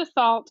used a little bit of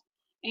salt,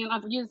 and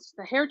I've used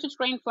the heritage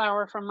grain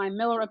flour from my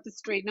miller up the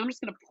street. And I'm just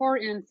going to pour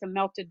in some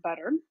melted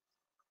butter.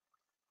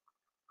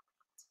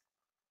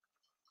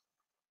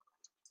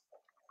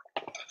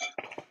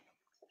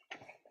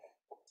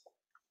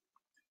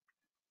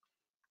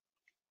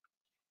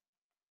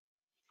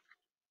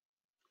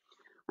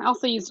 I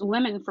also used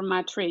lemon from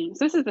my tree.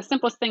 So this is the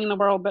simplest thing in the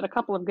world, but a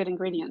couple of good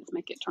ingredients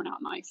make it turn out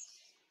nice.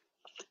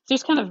 So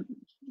just kind of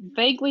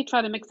vaguely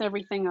try to mix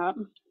everything up.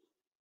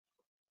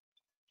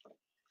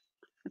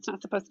 It's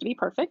not supposed to be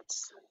perfect.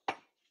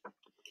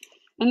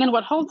 And then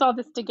what holds all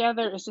this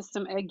together is just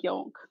some egg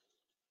yolk.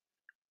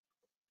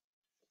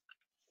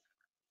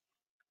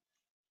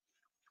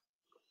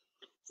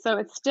 So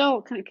it's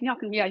still kind of,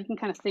 yeah, you can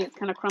kind of see it's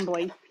kind of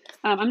crumbly.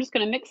 I'm just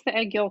going to mix the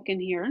egg yolk in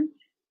here.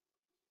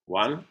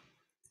 One?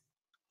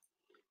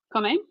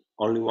 Come.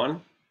 Only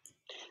one?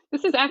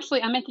 This is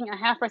actually, I'm making a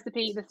half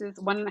recipe. This is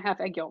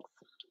 1.5 egg yolks.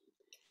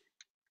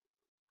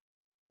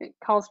 It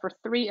calls for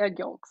 3 egg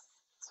yolks.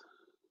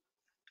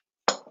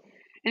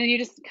 And you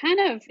just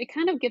it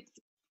kind of gets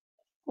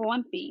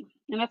lumpy.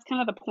 And that's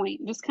kind of the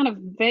point. Just kind of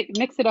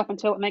mix it up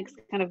until it makes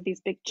kind of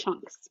these big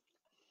chunks.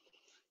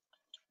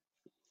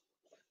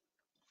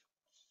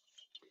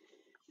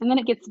 And then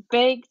it gets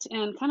baked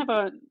in kind of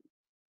a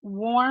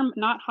warm,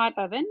 not hot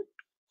oven.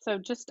 So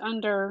just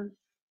under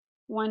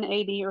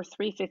 180 or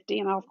 350.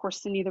 And I'll, of course,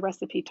 send you the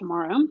recipe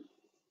tomorrow.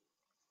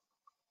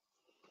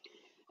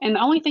 And the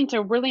only thing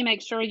to really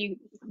make sure you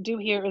do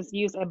here is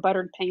use a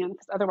buttered pan,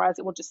 because otherwise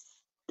it will just,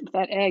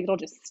 that egg, it'll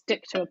just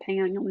stick to a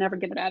pan. You'll never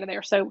get it out of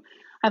there. So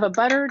I have a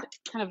buttered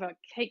kind of a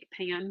cake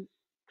pan.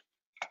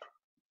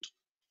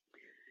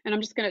 And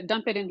I'm just going to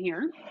dump it in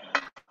here.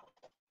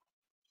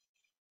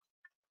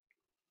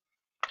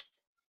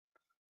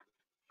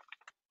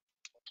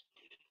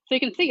 So you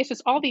can see it's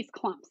just all these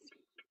clumps.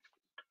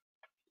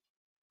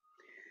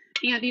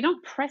 And you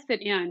don't press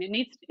it in.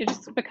 It's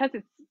just because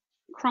it's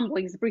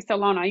crumbly,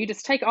 sbrisolona. You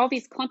just take all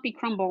these clumpy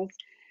crumbles,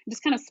 and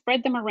just kind of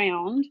spread them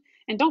around,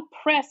 and don't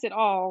press at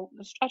all.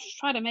 Just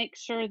try to make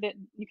sure that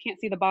you can't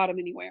see the bottom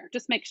anywhere.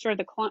 Just make sure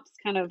the clumps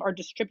kind of are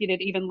distributed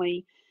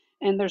evenly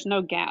and there's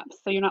no gaps,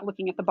 so you're not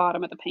looking at the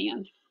bottom of the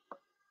pan.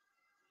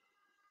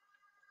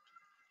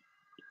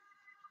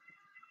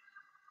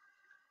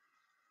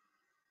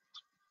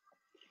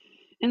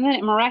 And then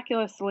it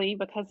miraculously,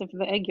 because of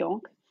the egg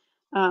yolk,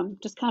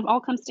 just kind of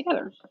all comes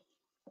together.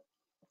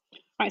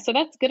 All right, so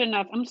that's good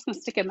enough. I'm just going to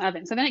stick it in the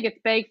oven. So then it gets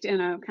baked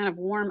in a kind of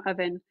warm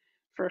oven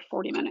for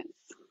 40 minutes.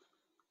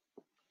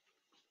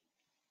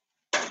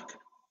 All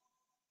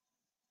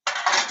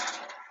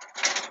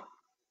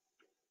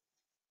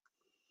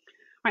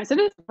right, so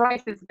this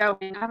rice is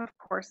going. I've, of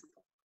course,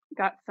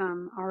 got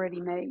some already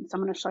made. So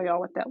I'm going to show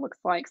y'all what that looks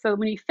like. So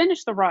when you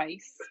finish the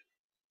rice,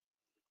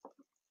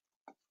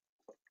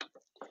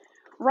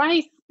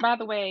 by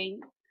the way,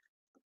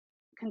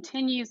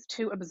 continues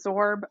to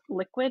absorb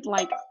liquid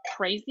like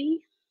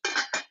crazy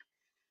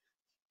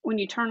when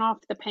you turn off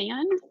the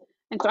pan.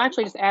 And so I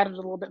actually just added a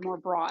little bit more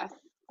broth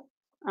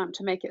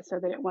to make it so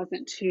that it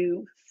wasn't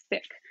too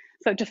thick.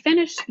 So to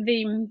finish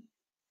the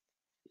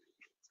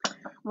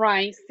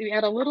rice, you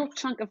add a little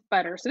chunk of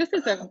butter. So this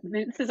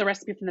is a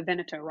recipe from the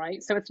Veneto,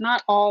 right? So it's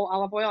not all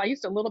olive oil. I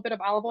used a little bit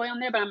of olive oil in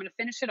there, but I'm going to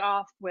finish it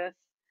off with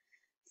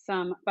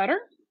some butter,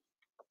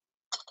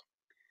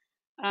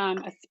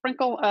 a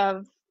sprinkle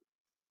of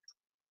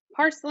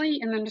parsley,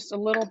 and then just a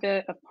little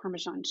bit of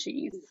Parmesan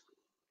cheese.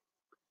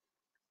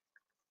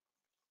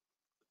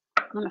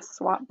 I'm going to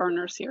swap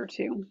burners here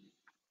too.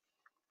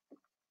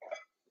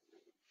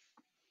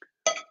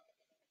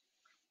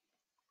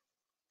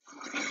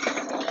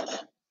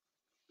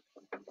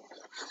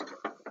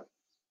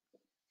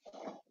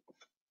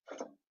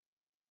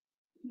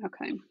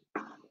 Okay.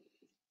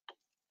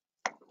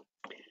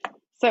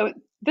 So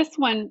this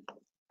one,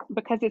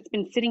 because it's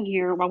been sitting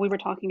here while we were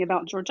talking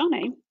about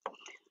Giorgione,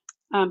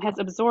 has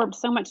absorbed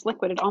so much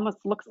liquid it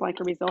almost looks like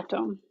a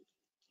risotto.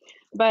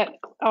 But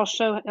I'll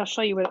show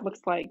you what it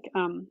looks like.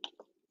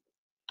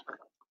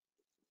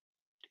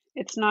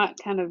 It's not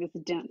kind of as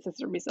dense as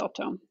a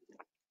risotto.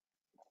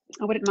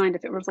 I wouldn't mind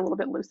if it was a little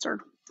bit looser.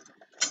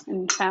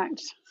 In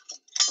fact,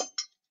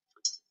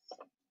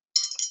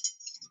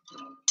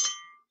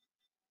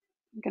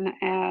 I'm going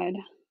to add.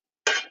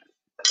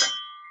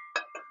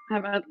 I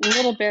have a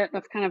little bit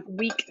of kind of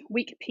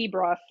weak pea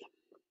broth.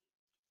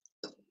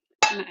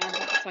 I'm going to add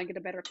that so I get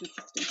a better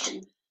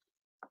consistency.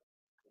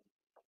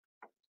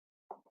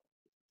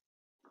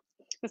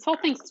 This whole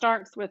thing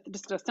starts with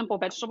just a simple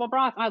vegetable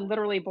broth. I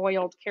literally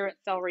boiled carrot,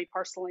 celery,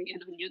 parsley,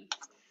 and onions.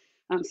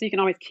 So you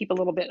can always keep a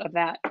little bit of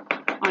that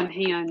on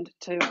hand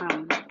to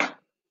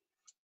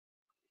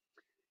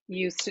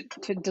use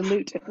to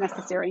dilute if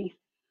necessary.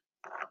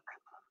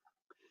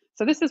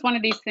 So this is one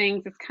of these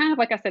things. It's kind of,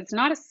 like I said, it's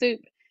not a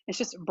soup. It's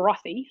just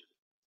brothy.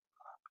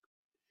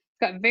 It's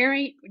got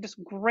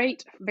just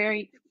great,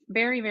 very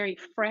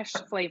fresh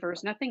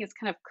flavors. Nothing is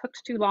kind of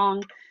cooked too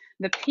long.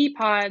 The pea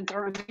pods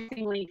are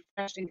amazingly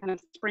fresh and kind of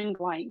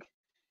spring-like.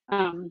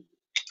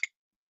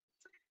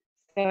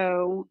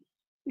 So,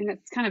 and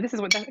it's kind of, this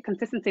is what the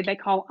consistency they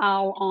call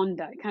al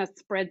onda. It kind of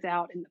spreads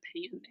out in the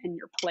pan and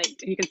your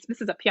plate. And this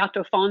is a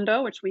piatto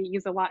fondo, which we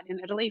use a lot in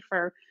Italy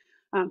for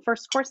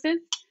first courses.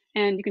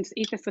 And you can just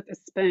eat this with a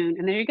spoon.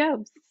 And there you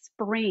go,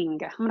 spring.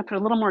 I'm going to put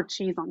a little more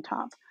cheese on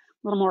top,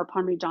 a little more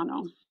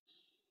Parmigiano.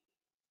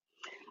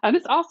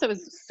 This also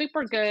is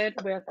super good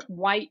with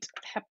white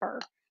pepper.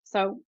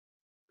 So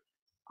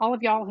all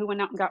of y'all who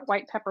went out and got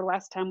white pepper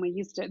last time we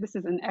used it, this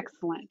is an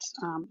excellent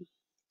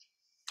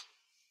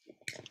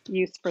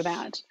use for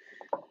that.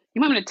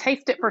 You want me to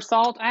taste it for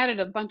salt? I added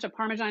a bunch of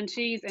Parmesan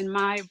cheese and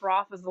my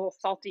broth was a little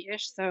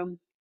salty-ish, so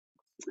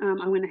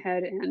I went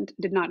ahead and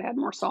did not add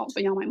more salt,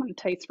 but y'all might want to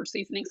taste for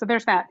seasoning. So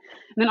there's that.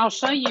 And then I'll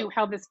show you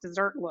how this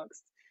dessert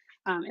looks.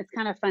 It's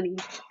kind of funny.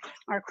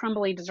 Our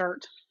crumbly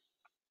dessert,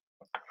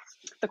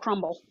 the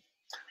crumble.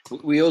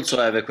 We also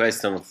have a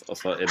question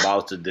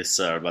about the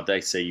dessert, but I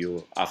say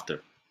you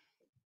after.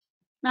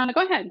 No,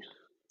 go ahead.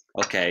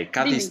 Okay,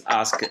 Kathy's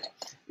asked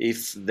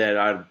if there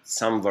are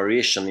some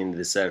variation in the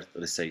dessert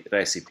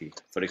recipe.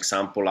 For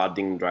example,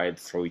 adding dried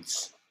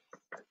fruits.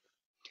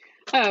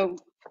 Oh,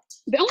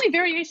 the only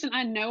variation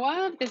I know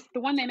of is the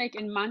one they make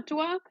in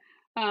Mantova,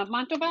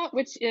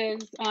 which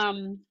is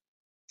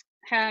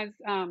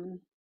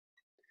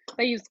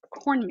they use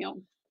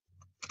cornmeal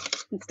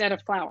instead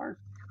of flour.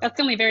 That's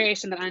the only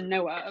variation that I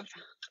know of.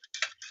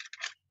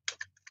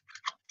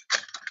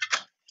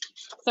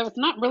 So it's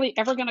not really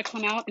ever going to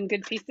come out in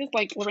good pieces.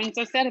 Like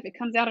Lorenzo said, if it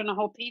comes out in a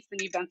whole piece, then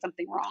you've done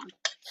something wrong.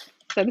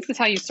 So this is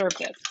how you serve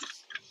this.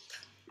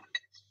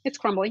 It's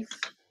crumbly,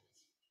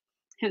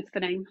 hence the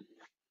name.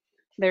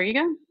 There you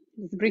go.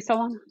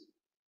 Sbrisolona.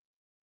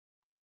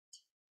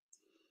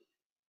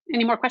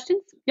 Any more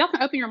questions? Y'all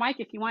can open your mic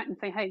if you want and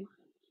say hey.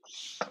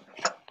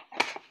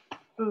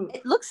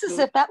 It looks as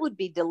if that would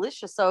be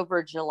delicious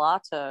over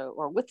gelato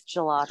or with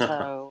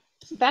gelato.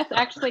 That's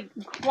actually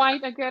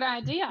quite a good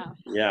idea.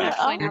 Yeah.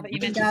 Actually, now that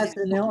you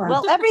mentioned it.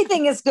 Well,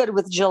 everything is good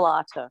with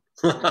gelato.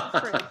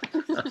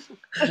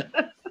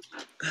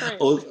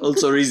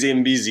 Also risi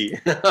and bisi.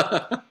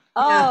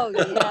 Oh,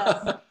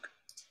 yes.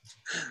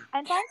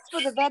 And thanks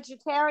for the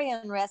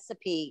vegetarian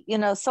recipe. You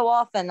know, so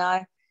often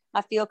I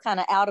feel kind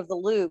of out of the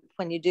loop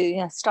when you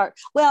do start.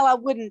 Well, I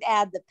wouldn't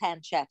add the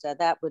pancetta.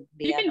 That would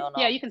be a no-no.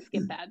 Yeah, you can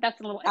skip that. That's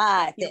a little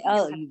extra.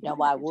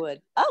 I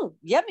would. Oh,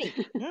 yummy.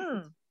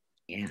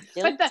 Yeah.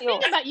 But the thing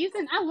about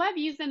I love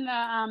using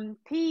the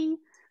pea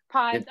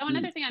pods. Oh,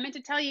 another thing I meant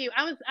to tell you,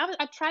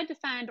 I tried to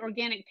find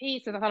organic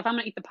peas because I thought if I'm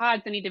going to eat the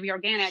pods, they need to be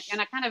organic. And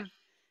I kind of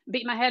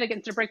beat my head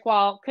against a brick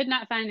wall. Could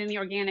not find any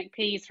organic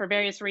peas for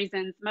various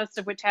reasons, most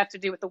of which have to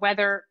do with the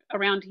weather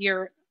around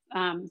here.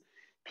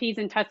 Peas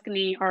in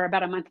Tuscany are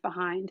about a month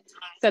behind.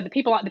 So the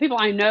people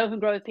I know who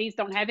grow peas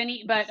don't have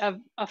any, but a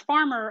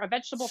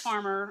vegetable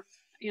farmer,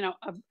 an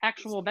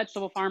actual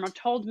vegetable farmer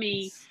told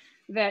me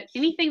that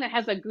anything that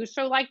has a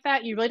guscio like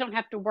that, you really don't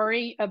have to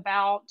worry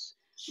about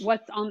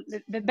what's on.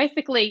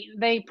 Basically,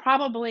 they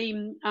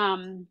probably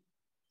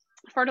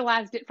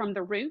fertilized it from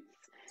the roots,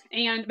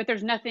 but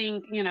there's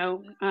nothing,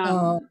 no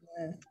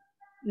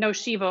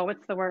shiva.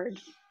 What's the word?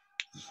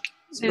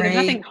 There's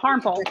nothing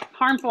harmful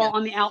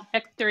on the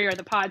exterior of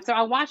the pod. So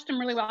I washed them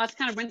really well. I just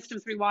kind of rinsed them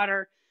through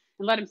water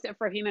and let them sit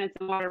for a few minutes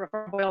in water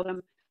before I boiled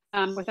them,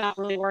 without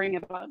really worrying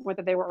about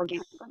whether they were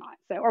organic or not.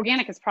 So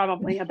organic is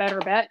probably a better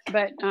bet,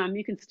 but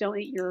you can still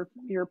eat your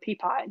pea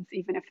pods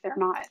even if they're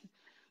not.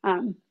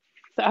 So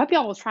I hope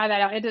y'all will try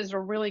that out. It is a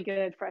really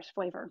good fresh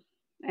flavor,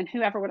 and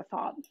whoever would have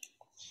thought.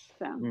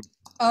 So.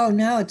 Oh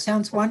no, it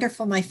sounds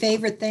wonderful. My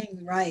favorite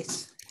thing,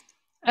 rice.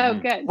 Oh,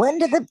 good. When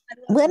do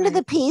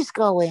the peas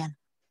go in?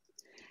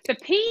 The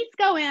peas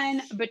go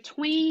in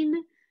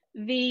between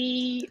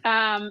the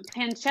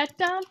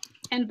pancetta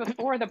and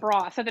before the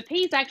broth. So the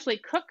peas actually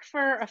cook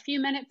for a few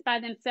minutes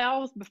by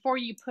themselves before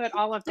you put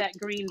all of that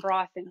green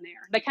broth in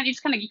there. You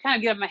kind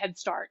of give them a head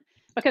start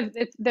because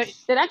it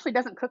actually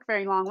doesn't cook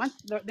very long. Once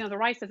the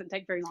rice doesn't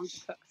take very long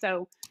to cook,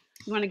 so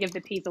you want to give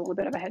the peas a little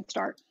bit of a head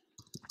start.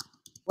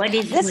 What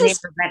is the name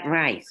of that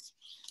rice?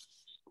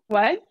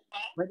 What?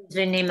 What is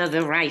the name of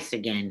the rice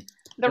again?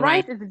 The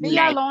rice is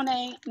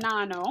vialone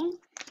nano.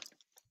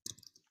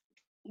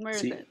 Where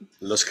is it?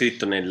 L'ho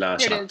scritto nella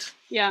Here chat. it is.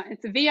 Yeah,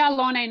 it's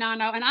vialone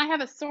nano. And I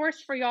have a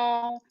source for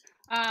y'all.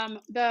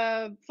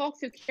 The folks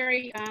who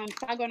carry our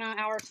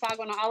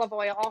Sagona olive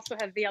oil also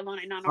have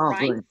vialone nano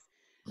rice.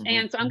 Mm-hmm.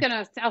 And so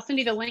I'll send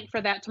you the link for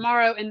that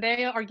tomorrow. And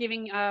they are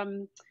giving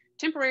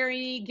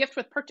temporary gift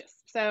with purchase.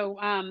 So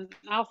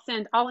I'll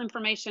send all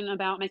information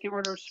about making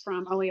orders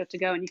from Olio to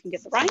go, and you can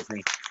get the rice.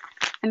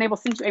 And they will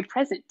send you a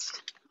present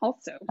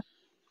also.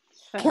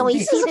 So, can we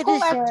see the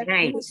dessert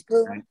in a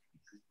spoon?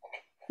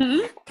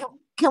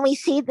 Can we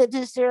see the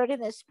dessert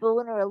in a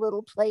spoon or a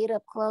little plate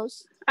up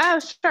close? Oh,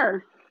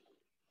 sure.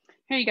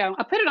 Here you go.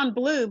 I put it on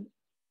blue.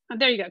 Oh,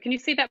 there you go. Can you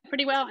see that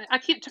pretty well? I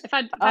can't. If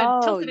I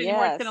tilt it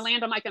anymore, it's going to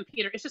land on my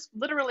computer. It's just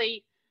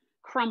literally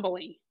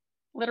crumbly.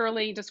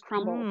 Literally just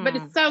crumble. But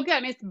it's so good.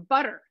 I mean, it's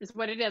butter is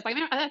what it is. Like,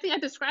 I think I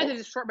described it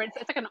as shortbread.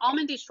 It's like an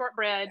almondy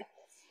shortbread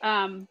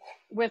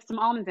with some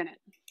almonds in it.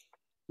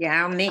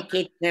 Yeah, I'll make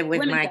it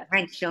with my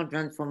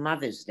grandchildren for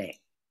Mother's Day.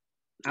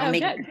 I'll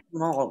make it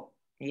small.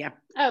 Yeah.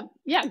 Oh,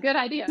 yeah. Good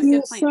idea. Do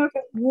you serve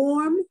it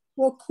warm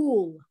or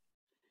cool?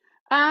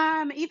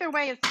 Either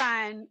way is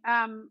fine.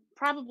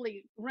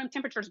 Probably room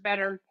temperature is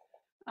better.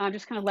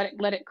 Just kind of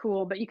let it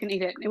cool, but you can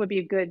eat it. It would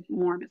be good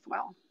warm as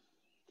well.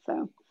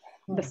 So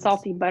the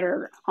salty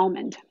butter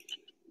almond,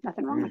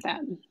 nothing wrong with that.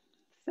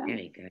 So.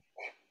 Very good.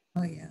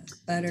 Oh yeah,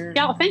 butter.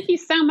 Y'all, thank you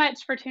so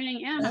much for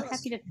tuning in. I'm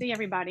happy to see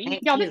everybody.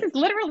 Y'all, this is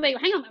literally.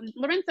 Hang on,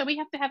 Lorenzo. We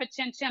have to have a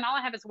chin. All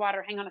I have is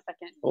water. Hang on a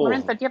second.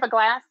 Lorenzo, do you have a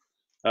glass?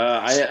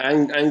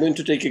 I'm going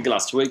to take a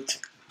glass. Wait.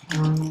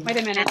 Wait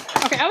a minute.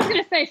 Okay, I was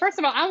going to say, first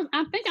of all,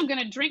 I think I'm going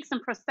to drink some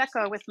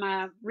Prosecco with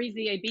my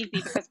risi e bisi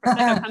because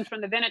Prosecco comes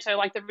from the Veneto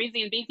like the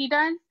risi and bisi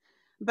does.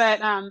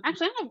 But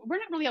actually, we're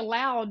not really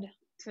allowed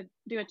to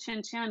do a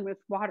chin chin with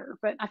water,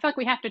 but I feel like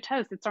we have to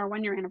toast. It's our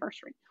 1-year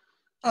anniversary.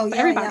 Oh, So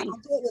yeah, everybody. yeah. I'll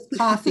do it with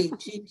coffee.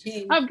 Chin,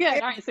 chin. Oh,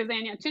 good. All right,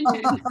 Suzanne, yeah, chin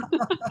chin.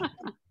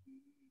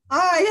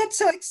 Oh, that's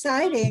so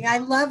exciting. I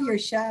love your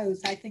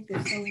shows. I think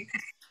they're so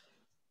interesting.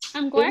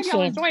 I'm glad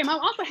y'all enjoy them.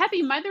 Also,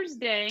 happy Mother's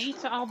Day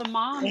to all the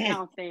moms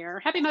out there.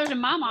 Happy Mother's Day,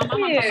 Mama. Mama's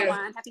on the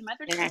line. Happy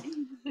Mother's Day.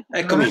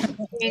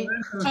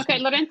 Eccomi. Okay,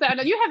 Lorenzo,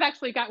 you have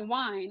actually got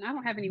wine. I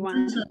don't have any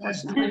wine,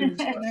 unfortunately.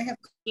 I have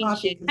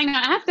coffee. Hang on,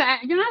 I have to.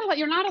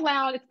 You're not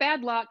allowed. It's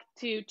bad luck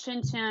to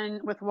chin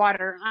chin with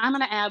water. I'm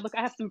gonna add. Look,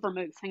 I have some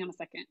vermouth. Hang on a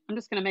second. I'm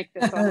just gonna make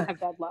this so I don't have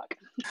bad luck.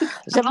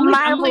 It's a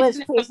marvelous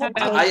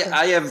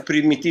I have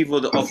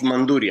Primitivo of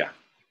Manduria.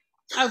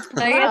 Oh,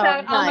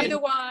 nice. the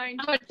wine.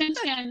 Oh, chin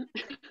chin.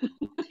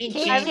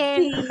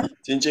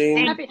 Chin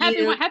chin. Happy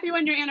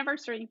 1-year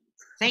anniversary.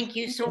 Thank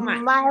you so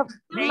much.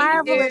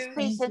 Marvelous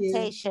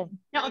presentation.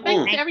 No,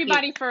 thanks to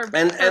everybody for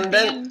and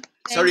then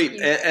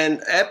sorry,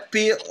 and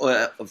happy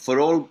for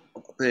all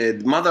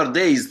Mother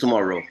Days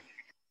tomorrow.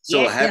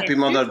 So Yes, happy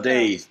Mother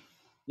Day.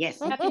 Yes.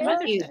 Happy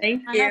Mother's Day.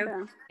 Thank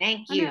you.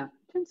 Thank you.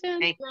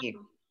 Thank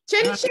you.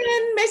 Chin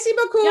chin. Merci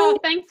beaucoup. Y'all,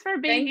 thanks for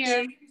being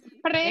here. you.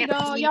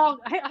 Prego. Y'all,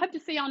 I hope to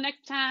see y'all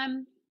next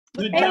time.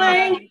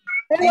 Elaine.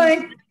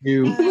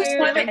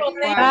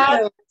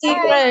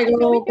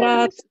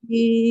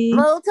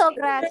 Molto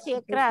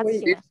grazie,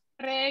 grazie.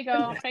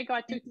 Prego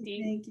a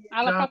tutti.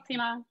 Alla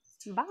prossima.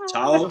 Bye.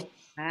 Ciao.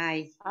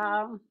 Bye.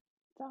 Ciao.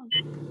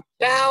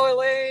 Ciao,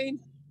 Elaine.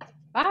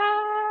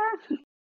 Bye.